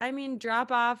 I mean,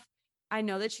 drop off. I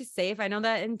know that she's safe. I know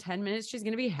that in 10 minutes, she's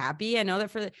going to be happy. I know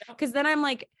that because then I'm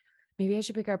like, maybe I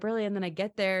should pick her up early. And then I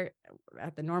get there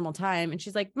at the normal time. And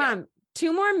she's like, Mom,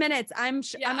 2 more minutes. I'm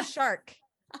a shark.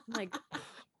 I'm like,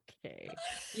 okay,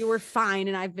 you were fine.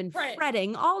 And I've been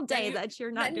fretting all day that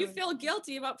you're not doing. You feel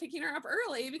guilty about picking her up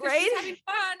early because she's having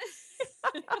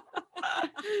fun.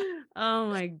 Oh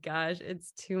my gosh.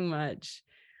 It's too much.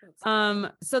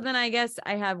 So then I guess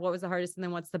I have, what was the hardest? And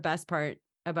then what's the best part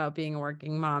about being a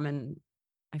working mom? And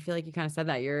I feel like you kind of said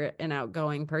that you're an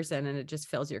outgoing person and it just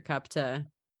fills your cup to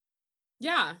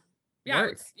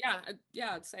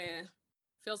I'd say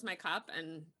fills my cup.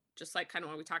 And just like kind of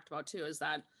what we talked about too, is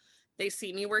that they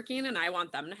see me working and I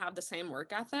want them to have the same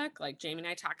work ethic. Like Jamie and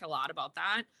I talk a lot about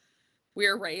that. We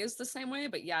are raised the same way,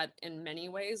 but yet in many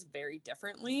ways very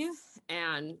differently.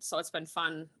 And so it's been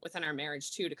fun within our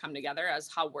marriage too, to come together as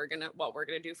what we're going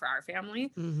to do for our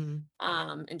family.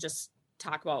 And just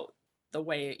talk about the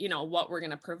way, you know, what we're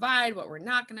going to provide, what we're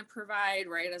not going to provide,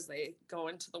 right, as they go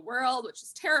into the world, which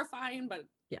is terrifying, but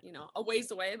you know, a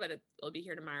ways away, but it'll be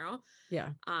here tomorrow.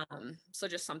 So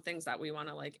just some things that we want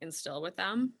to like instill with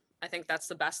them. I think that's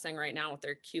the best thing right now with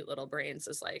their cute little brains,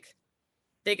 is like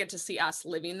they get to see us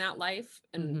living that life,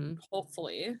 and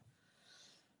hopefully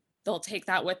they'll take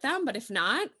that with them. But if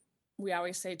not, we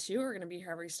always say too, we're going to be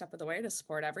here every step of the way to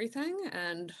support everything.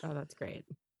 And that's great.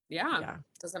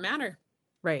 Doesn't matter.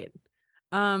 Right.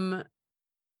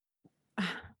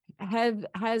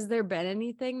 Has there been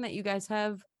anything that you guys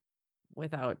have,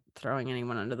 without throwing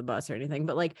anyone under the bus or anything,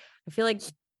 but like, I feel like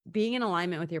being in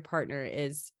alignment with your partner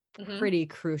is pretty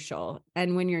crucial.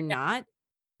 And when you're not,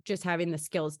 just having the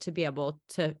skills to be able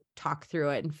to talk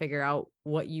through it and figure out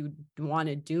what you want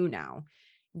to do now.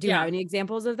 Do you have any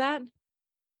examples of that?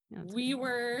 We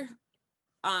were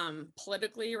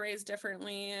politically raised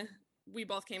differently. We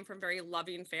both came from very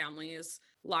loving families,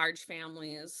 large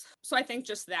families. So I think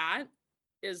just that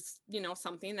is, you know,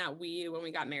 something that when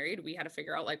we got married, we had to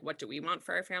figure out, like, what do we want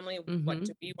for our family? What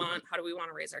do we want? How do we want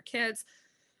to raise our kids?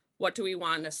 What do we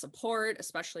want to support,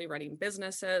 especially running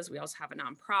businesses? We also have a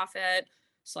nonprofit.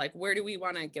 So like, where do we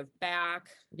want to give back?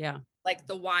 Like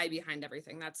the why behind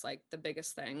everything. That's like the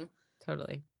biggest thing.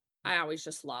 Totally. I always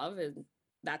just love, and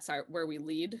that's where we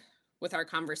lead with our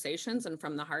conversations, and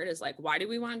from the heart is like, why do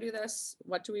we want to do this?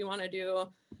 What do we want to do?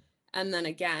 And then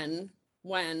again,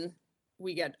 when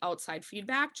we get outside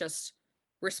feedback, just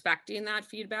respecting that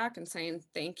feedback and saying,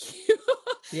 thank you.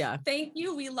 Thank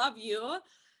you. We love you.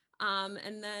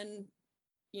 And then,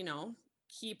 you know,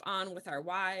 keep on with our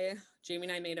why. Jamie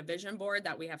and I made a vision board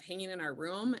that we have hanging in our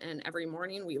room, and every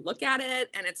morning we look at it,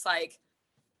 and it's like,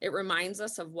 it reminds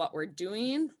us of what we're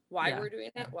doing, why we're doing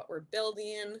it, what we're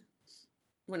building.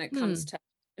 When it comes to,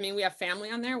 I mean, we have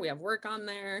family on there, we have work on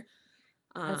there.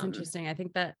 That's interesting. I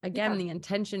think that, again, the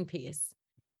intention piece.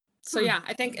 So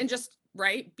I think, and just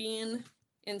being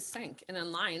in sync and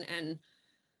in line. And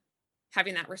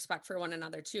having that respect for one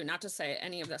another too. Not to say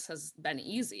any of this has been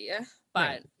easy,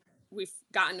 but we've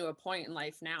gotten to a point in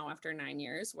life now after 9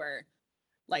 years where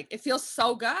like it feels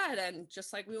so good. And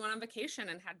just like we went on vacation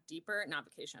and had deeper, not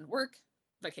vacation, work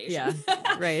vacation.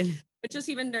 Yeah. Right. But just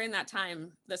even during that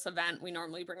time, this event, we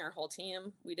normally bring our whole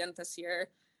team. We didn't this year.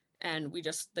 And we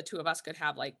just, the two of us could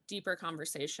have like deeper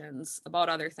conversations about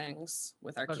other things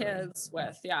with our kids,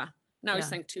 with, And I always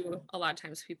think too, a lot of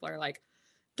times people are like,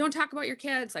 don't talk about your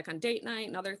kids, like on date night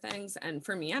and other things. And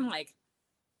for me, I'm like,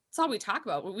 it's all we talk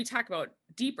about. We talk about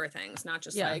deeper things, not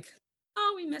just like,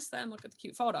 oh, we miss them. Look at the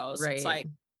cute photos. It's like,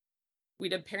 we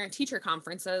did parent teacher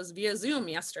conferences via Zoom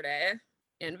yesterday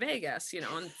in Vegas,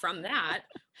 and from that,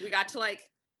 we got to like,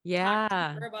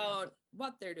 talk about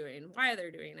what they're doing, why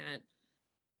they're doing it,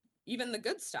 even the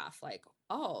good stuff. Like,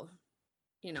 oh,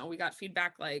 we got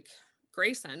feedback like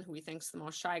Grayson, who we think's the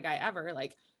most shy guy ever.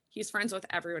 Like, he's friends with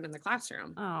everyone in the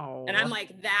classroom. Oh. And I'm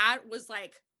like, that was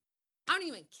like, I don't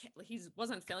even care. He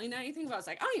wasn't feeling anything, but I was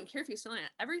like, I don't even care if he's feeling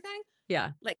everything.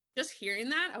 Yeah. Like, just hearing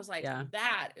that, I was like,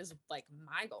 that is like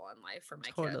my goal in life for my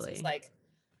kids. It's like,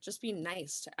 just be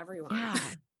nice to everyone. Yeah.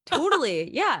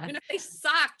 Totally. Yeah. And if they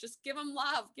suck, just give them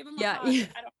love. Give them a hug. I don't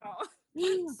know.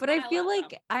 But I feel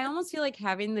like, I almost feel like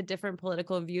having the different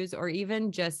political views, or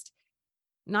even just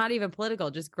not even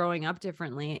political, just growing up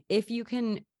differently, if you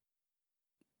can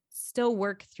still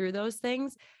work through those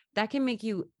things, that can make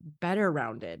you better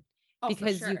rounded.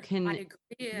 Because you can, I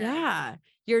agree.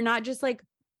 You're not just like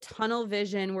tunnel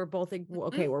vision. We're both,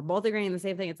 okay, we're both agreeing on the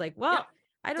same thing. It's like, well,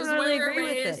 I don't really agree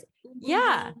with it.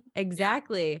 Yeah,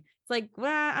 exactly. It's like,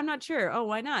 well, I'm not sure. Oh,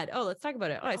 why not? Oh, let's talk about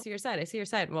it. Oh, I see your side. I see your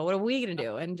side. Well, what are we going to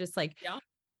do? And just like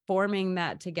forming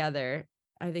that together,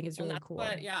 I think is really cool.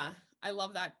 I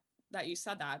love that you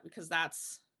said that, because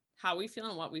that's how we feel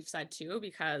and what we've said too,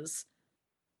 because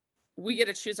we get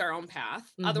to choose our own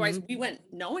path. Otherwise we wouldn't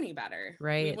know any better.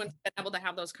 Right. We wouldn't be able to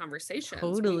have those conversations.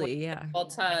 Totally.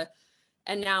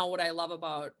 And now what I love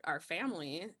about our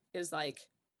family is like,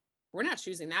 we're not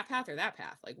choosing that path or that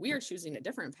path. Like, we are choosing a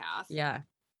different path. Yeah.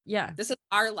 This is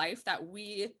our life that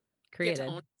we created get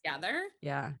to own together.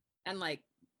 Yeah. And like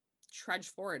trudge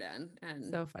forward in. And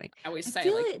so funny. I always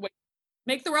say like,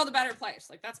 make the world a better place.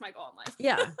 Like, that's my goal in life.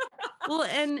 Yeah. Well,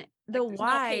 and the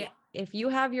why, if you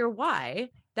have your why,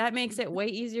 that makes it way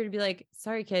easier to be like,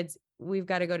 sorry, kids, we've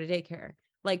got to go to daycare.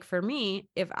 Like for me,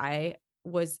 if I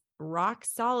was rock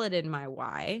solid in my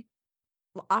why,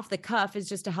 off the cuff is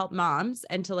just to help moms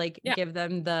and to like give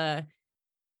them the,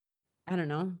 I don't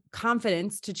know,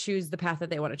 confidence to choose the path that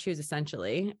they want to choose,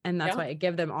 essentially. And that's why I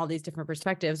give them all these different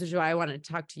perspectives, which is why I want to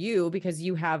talk to you, because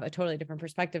you have a totally different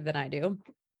perspective than I do.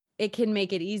 It can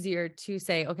make it easier to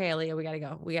say, okay, Aaliyah, we got to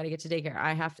go. We got to get to daycare.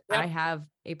 I have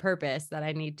a purpose that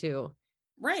I need to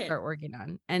start working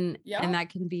on. And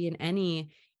that can be in any,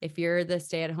 if you're the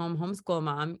stay-at-home homeschool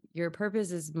mom, your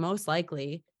purpose is most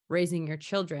likely raising your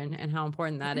children and how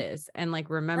important that is. And like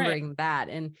remembering that.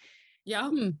 And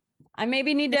I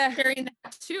maybe need to carrying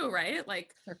that too, right?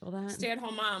 Like circle that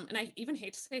stay-at-home mom. And I even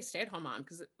hate to say stay-at-home mom,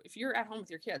 because if you're at home with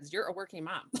your kids, you're a working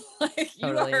mom. Like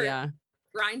totally, you are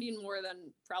grinding more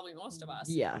than probably most of us.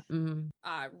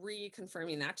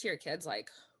 Reconfirming that to your kids, like,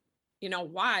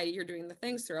 why you're doing the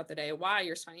things throughout the day, why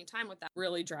you're spending time with them,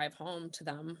 really drive home to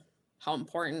them how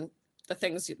important the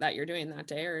things that you're doing that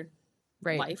day are.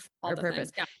 Life, all the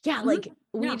purpose. Like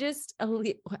we just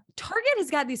Target has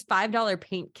got these $5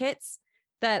 paint kits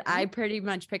that I pretty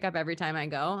much pick up every time I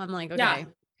go. I'm like, okay,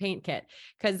 paint kit,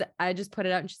 because I just put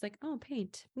it out and she's like, oh,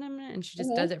 paint, and she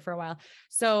just does it for a while.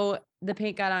 So the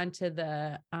paint got onto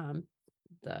the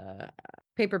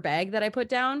paper bag that I put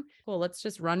down. Cool, let's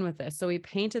just run with this. So we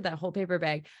painted that whole paper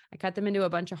bag. I cut them into a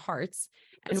bunch of hearts,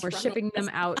 and we're shipping them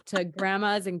out to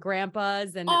grandmas and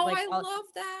grandpas. And I love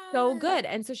that. So good.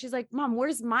 And so she's like, Mom,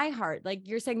 where's my heart? Like,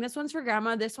 you're saying this one's for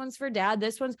grandma, this one's for dad,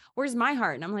 where's my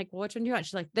heart? And I'm like, well, which one do you want?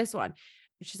 She's like, this one.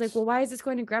 And she's like, well, why is this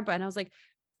going to grandpa? And I was like,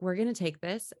 we're going to take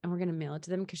this and we're going to mail it to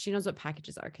them, because she knows what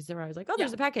packages are. Because they're always like, oh,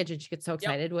 there's a package. And she gets so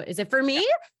excited. What is it for me?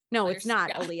 No, it's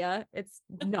not, Aaliyah. It's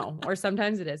no, or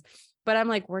sometimes it is. But I'm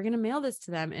like, we're going to mail this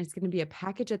to them, and it's going to be a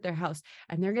package at their house,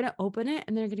 and they're going to open it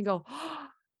and they're going to go, oh,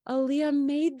 Aaliyah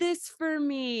made this for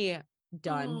me.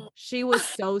 Done. She was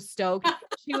so stoked.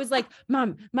 She was like,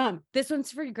 Mom, this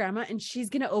one's for your grandma. And she's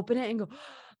going to open it and go,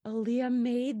 Aaliyah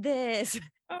made this.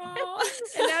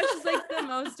 And now she's like the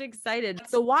most excited.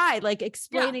 So why, like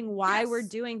explaining why we're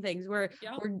doing things. We're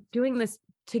doing this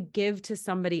to give to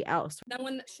somebody else. Then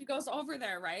when she goes over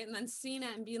there, right, and then seeing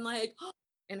it and being like,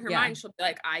 in her mind, she'll be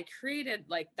like, I created,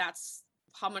 like, that's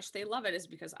how much they love it, is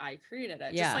because I created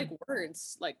it. Just like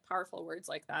words, like powerful words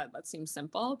like that seems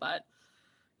simple, but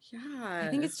I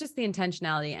think it's just the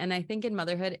intentionality. And I think in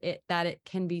motherhood, it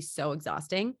can be so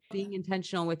exhausting. Being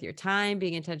intentional with your time,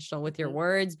 being intentional with your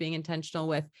words, being intentional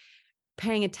with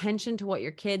paying attention to what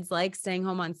your kids like, staying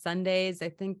home on Sundays. I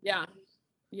think. Yeah.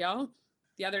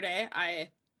 The other day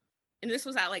and this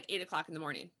was at like 8:00 in the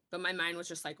morning, but my mind was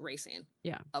just like racing.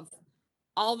 Yeah. Of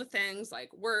all the things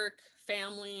like work,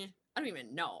 family. I don't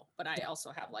even know, but I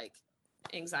also have like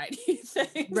anxiety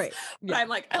things. Right. Yeah.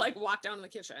 But I like walked down in the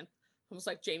kitchen. I was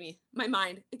like, Jamie, my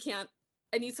mind,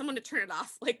 I need someone to turn it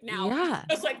off like now. Yeah.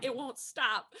 I was like, it won't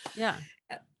stop. Yeah.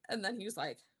 And then he was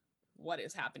like, what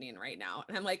is happening right now?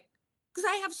 And I'm like, because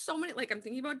I have so many, like I'm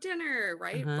thinking about dinner,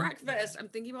 right? Breakfast. I'm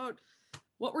thinking about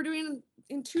what we're doing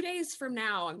in 2 days from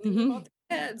now. I'm thinking about the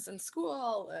kids and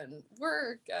school and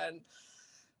work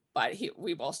but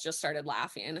we both just started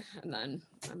laughing. And then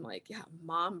I'm like, yeah,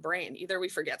 mom brain. Either we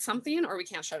forget something or we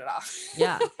can't shut it off.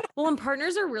 Yeah. Well, and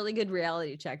partners are really good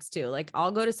reality checks too. Like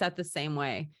I'll go to Seth the same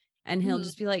way and he'll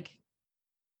just be like,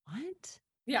 what?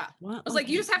 Yeah. What? I was like,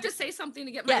 you just have to say something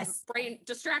to get my brain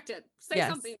distracted. Say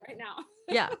something right now.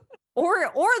 Yeah. Or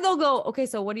they'll go, okay,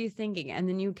 so what are you thinking? And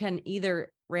then you can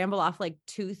either ramble off like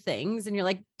 2 things and you're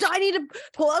like, do I need to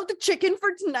pull out the chicken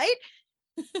for tonight?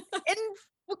 And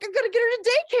we're going to get her to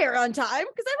daycare on time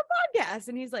because I have a podcast.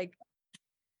 And he's like,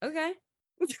 okay.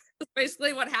 That's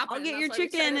basically what happened. I'll get your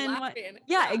chicken and what? Yeah,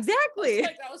 yeah, exactly.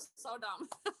 Like, that was so dumb.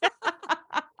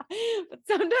 But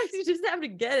sometimes you just have to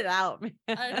get it out, man.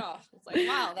 I know. It's like,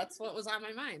 wow, that's what was on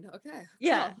my mind. Okay.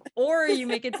 Yeah. Or you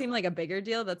make it seem like a bigger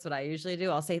deal. That's what I usually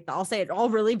do. I'll say it all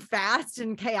really fast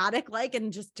and chaotic, like,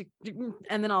 and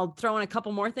and then I'll throw in a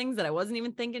couple more things that I wasn't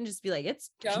even thinking. Just be like,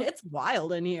 it's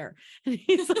wild in here. And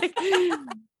he's like,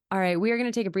 all right, we are going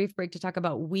to take a brief break to talk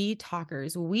about We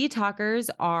Talkers. We Talkers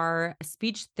are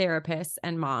speech therapists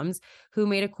and moms who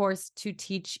made a course to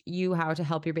teach you how to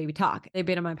help your baby talk. They've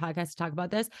been on my podcast to talk about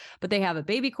this, but they have a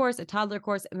baby course, a toddler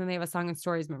course, and then they have a Song and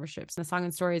Stories memberships. And the Song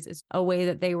and Stories is a way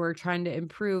that they were trying to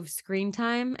improve screen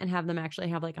time and have them actually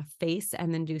have like a face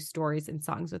and then do stories and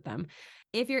songs with them.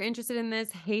 If you're interested in this,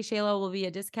 Hey Shayla will be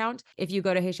a discount. If you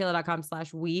go to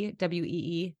heyshayla.com/we,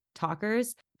 WEE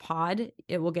talkers pod,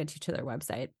 it will get you to their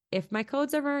website. If my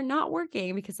codes ever not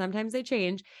working, because sometimes they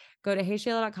change, go to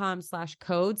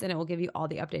heyshayla.com/codes and it will give you all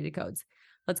the updated codes.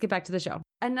 Let's get back to the show.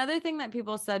 Another thing that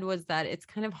people said was that it's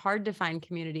kind of hard to find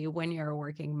community when you're a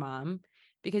working mom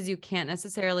because you can't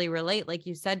necessarily relate, like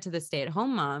you said, to the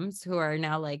stay-at-home moms who are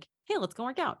now like, hey, let's go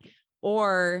work out.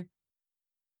 Or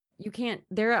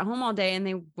they're at home all day and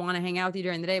they want to hang out with you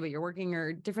during the day, but you're working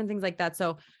or different things like that.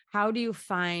 So how do you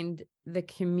find the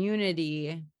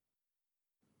community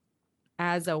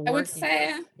as a working? I would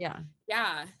say, yeah.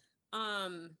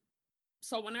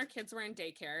 So when our kids were in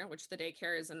daycare, which the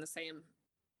daycare is in the same,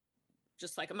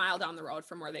 just like a mile down the road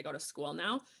from where they go to school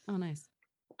now. Oh, nice.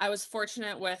 I was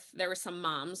fortunate there were some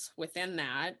moms within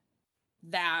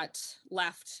that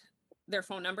left their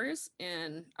phone numbers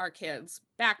in our kids'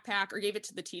 backpack or gave it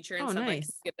to the teacher and said, nice. Like,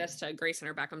 give this to Grayson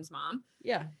or Beckham's mom.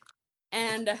 Yeah.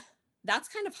 And that's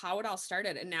kind of how it all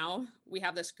started. And now we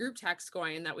have this group text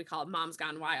going that we call Moms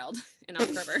Gone Wild in Elk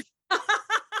River.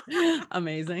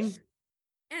 Amazing.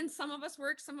 And some of us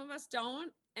work, some of us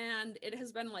don't. And it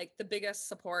has been like the biggest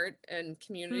support and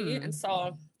community. And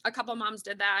so a couple moms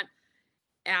did that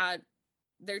at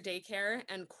their daycare,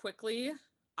 and quickly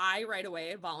I right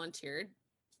away volunteered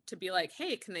to be like,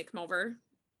 hey, can they come over?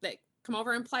 Like, come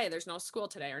over and play. There's no school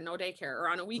today or no daycare or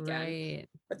on a weekend. Right.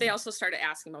 But they also started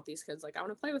asking about these kids. Like, I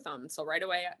want to play with them. So right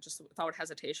away, just without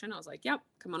hesitation, I was like, yep,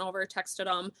 come on over, texted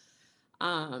them.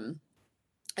 And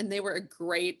they were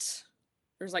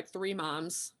there's like 3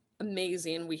 moms,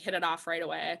 amazing. We hit it off right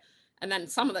away. And then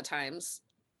some of the times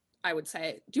I would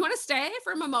say, do you want to stay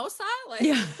for a mimosa? Like,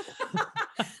 yeah.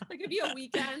 Like it'd be a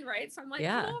weekend, right? So I'm like,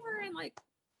 come over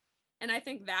and I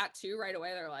think that too, right away,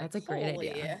 they're like, that's a great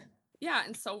idea. Yeah.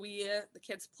 And so the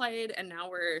kids played, and now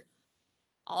we're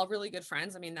all really good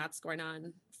friends. I mean, that's going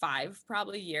on 5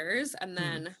 probably years. And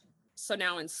then, so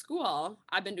now in school,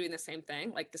 I've been doing the same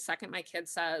thing. Like the second my kid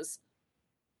says,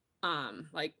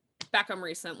 like Beckham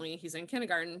recently, he's in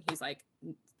kindergarten. He's like,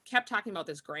 kept talking about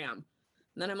this Graham.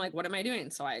 And then I'm like, what am I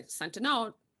doing? So I sent a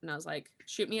note and I was like,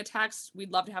 shoot me a text.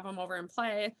 We'd love to have him over and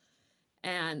play.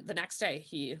 And the next day,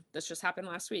 this just happened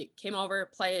last week, came over,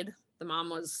 played. The mom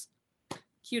was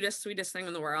cutest, sweetest thing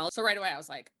in the world. So right away I was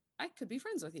like, I could be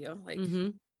friends with you. Like,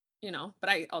 you know, but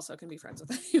I also can be friends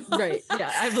with anyone. Right.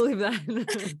 Yeah, I believe that.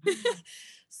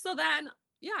 So then,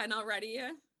 and already,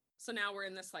 so now we're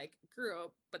in this like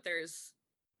group, but they're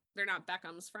not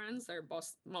Beckham's friends. They're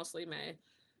both mostly my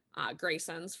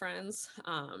Grayson's friends.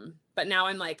 But now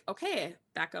I'm like, okay,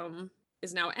 Beckham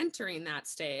is now entering that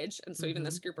stage. And so even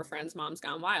this group of friends, Moms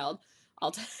Gone Wild,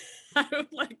 I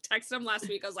would like text them last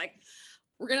week. I was like,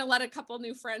 we're going to let a couple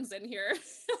new friends in here.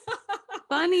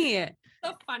 Funny.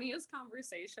 The funniest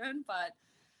conversation. But,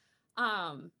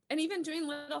 and even doing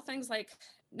little things like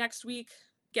next week,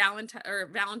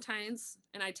 Valentine's.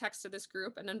 And I texted this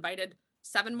group and invited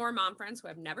 7 more mom friends who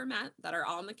I've never met that are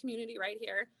all in the community right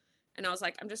here. And I was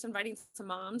like, I'm just inviting some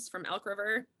moms from Elk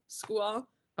River School.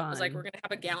 Fun. I was like, we're going to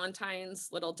have a Galentine's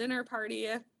little dinner party.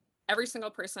 Every single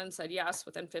person said yes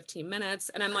within 15 minutes.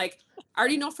 And I'm like, I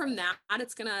already know from that,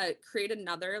 it's going to create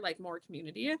another, like, more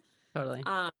community. Totally.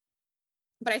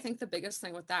 But I think the biggest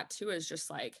thing with that too is just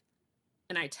like,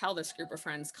 and I tell this group of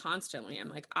friends constantly, I'm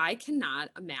like, I cannot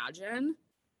imagine,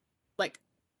 like,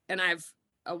 and I've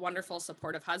a wonderful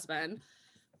supportive husband,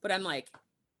 but I'm like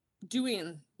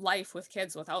doing life with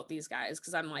kids without these guys.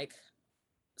 Cause I'm like,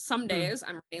 some days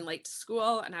I'm running late to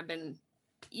school and I've been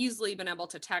easily been able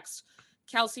to text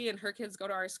Kelsey and her kids go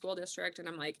to our school district. And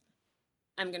I'm like,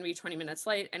 I'm going to be 20 minutes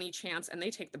late, any chance. And they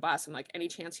take the bus. I'm like, any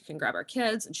chance you can grab our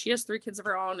kids. And she has 3 kids of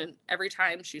her own. And every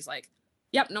time she's like,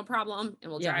 yep, no problem.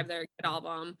 And we'll drive there, get all of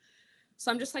them.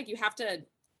 So I'm just like, you have to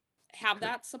have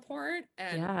that support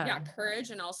and courage,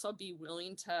 and also be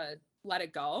willing to let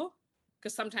it go.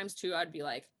 Cause sometimes too, I'd be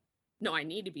like, no, I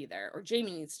need to be there, or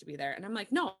Jamie needs to be there. And I'm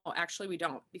like, no, actually we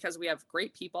don't, because we have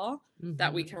great people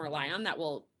that we can rely on that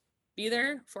will be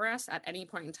there for us at any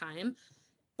point in time.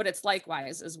 But it's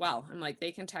likewise as well. I'm like,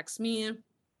 they can text me.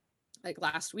 Like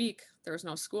last week, there was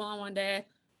no school on one day,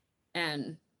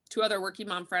 and 2 other working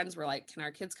mom friends were like, can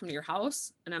our kids come to your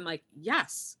house? And I'm like,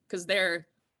 yes, because they're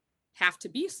have to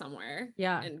be somewhere.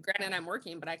 Yeah. And granted, I'm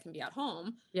working, but I can be at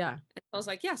home. Yeah. And I was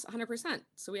like, yes, 100%.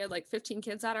 So we had like 15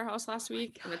 kids at our house last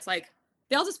week. And it's like,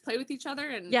 they all just play with each other.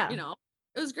 And, you know,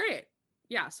 it was great.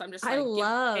 Yeah. So I'm just like, I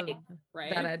love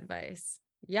right? that advice.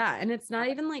 Yeah. And it's not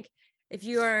even like, if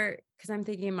you are, because I'm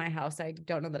thinking in my house, I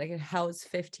don't know that I could house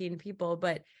 15 people,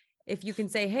 but if you can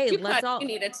say, hey, let's all, you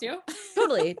needed to.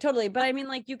 totally. But I mean,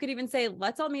 like, you could even say,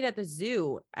 let's all meet at the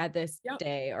zoo at this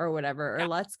day or whatever, or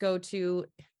let's go to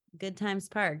Good Times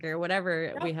Park or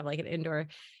whatever. We have like an indoor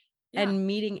and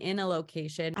meeting in a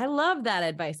location. I love that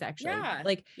advice, actually.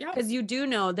 Like, because you do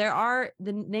know the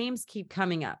names keep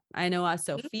coming up. I know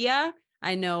Sophia,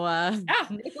 I know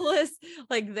Nicholas,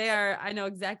 like I know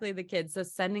exactly the kids. So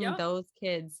sending those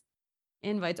kids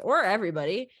invites, or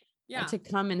everybody to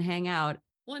come and hang out.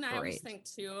 Well, and I always think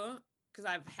too, because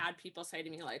I've had people say to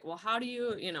me like, well, how do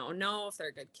you, know if they're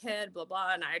a good kid, blah,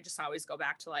 blah. And I just always go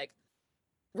back to like,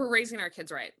 we're raising our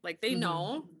kids right. Like they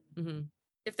know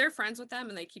if they're friends with them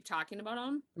and they keep talking about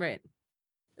them. Right.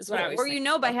 Is what I always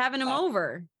think. By having them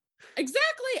over.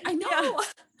 Exactly. I know. Well,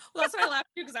 that's why I laughed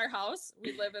too, because our house,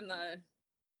 we live in the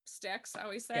sticks, I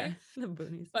always say. The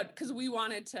boonies. But because we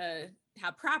wanted to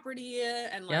have property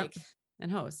and like.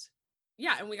 And host.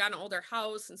 Yeah. And we got an older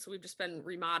house. And so we've just been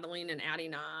remodeling and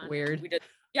adding on. Weird. We did.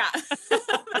 Yeah.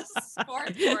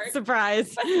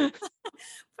 Surprise.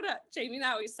 But Jamie and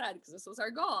I always said, because this was our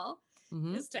goal,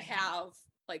 is to have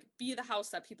like be the house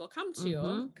that people come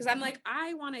to. Because I'm like,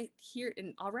 I want to hear,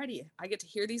 and already I get to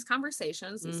hear these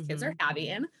conversations these kids are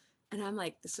having. And I'm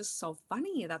like, this is so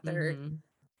funny that they're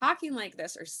talking like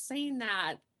this or saying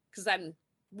that, because then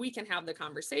we can have the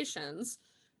conversations.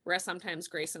 Whereas sometimes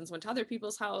Grayson's went to other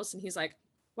people's house and he's like,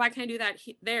 why can't I do that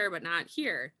there, but not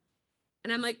here?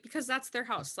 And I'm like, because that's their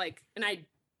house. Like, and I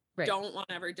don't want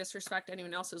to ever disrespect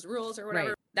anyone else's rules or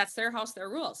whatever. That's their house, their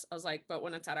rules. I was like, but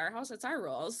when it's at our house, it's our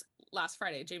rules. Last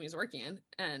Friday, Jamie's working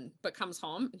but comes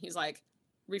home and he's like,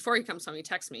 before he comes home, he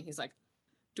texts me. He's like,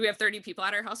 do we have 30 people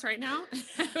at our house right now?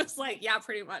 I was like, yeah,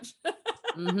 pretty much.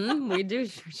 We do.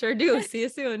 Sure do. See you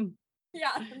soon.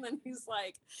 Yeah. And then he's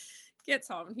like, gets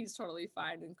home and he's totally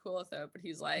fine and cool with it. But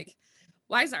he's like,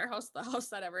 why is our house the house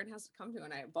that everyone has to come to?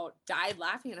 And I about died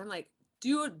laughing. And I'm like,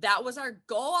 dude, that was our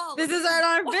goal. This is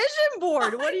our vision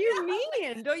board. What do you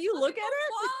mean? Don't you look at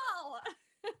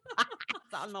it?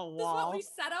 It's on the wall. This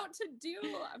is what we set out to do.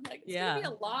 I'm like, it's gonna be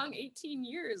a long 18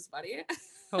 years, buddy.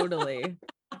 Totally.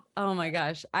 Oh my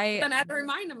gosh. Then I had to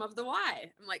remind him of the why.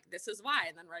 I'm like, this is why.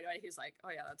 And then right away he's like, oh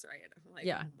yeah, that's right. I'm like,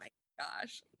 oh my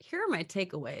gosh. Here are my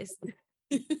takeaways.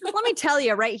 Let me tell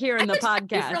you right here in the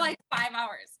podcast for like 5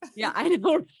 hours. Yeah, I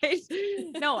know, right?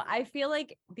 No, I feel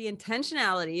like the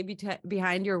intentionality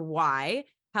behind your why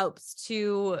helps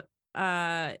to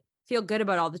feel good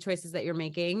about all the choices that you're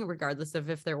making, regardless of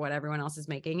if they're what everyone else is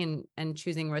making, and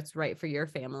choosing what's right for your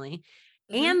family.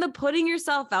 And the putting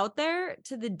yourself out there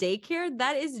to the daycare,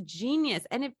 that is genius.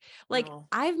 And if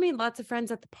I've made lots of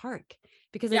friends at the park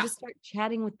because I just start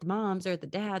chatting with the moms or the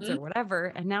dads or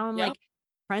whatever. And now I'm like,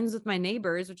 friends with my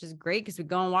neighbors, which is great because we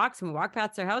go on walks and we walk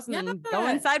past their house and then go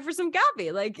inside for some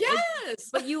coffee. Like, yes,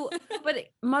 but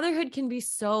motherhood can be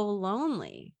so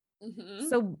lonely. Mm-hmm.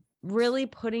 So really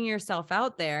putting yourself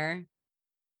out there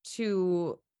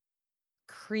to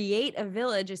create a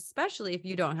village, especially if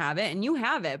you don't have it, and you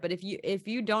have it, but if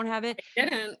you don't have it, I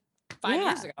didn't 5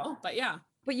 years ago, but yeah.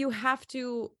 But you have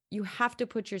to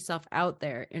put yourself out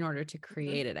there in order to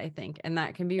create it, I think. And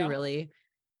that can be really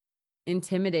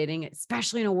intimidating,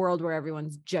 especially in a world where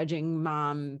everyone's judging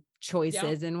mom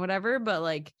choices and whatever. But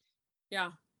like, yeah.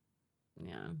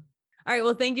 All right.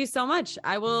 Well, thank you so much.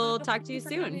 I will talk to you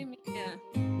soon.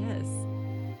 Yes.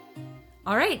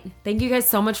 All right. Thank you guys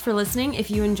so much for listening. If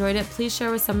you enjoyed it, please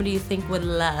share with somebody you think would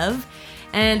love.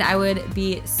 And I would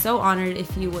be so honored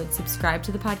if you would subscribe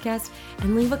to the podcast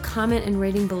and leave a comment and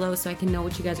rating below so I can know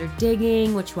what you guys are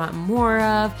digging, what you want more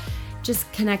of,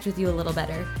 just connect with you a little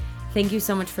better. Thank you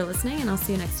so much for listening, and I'll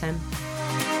see you next time.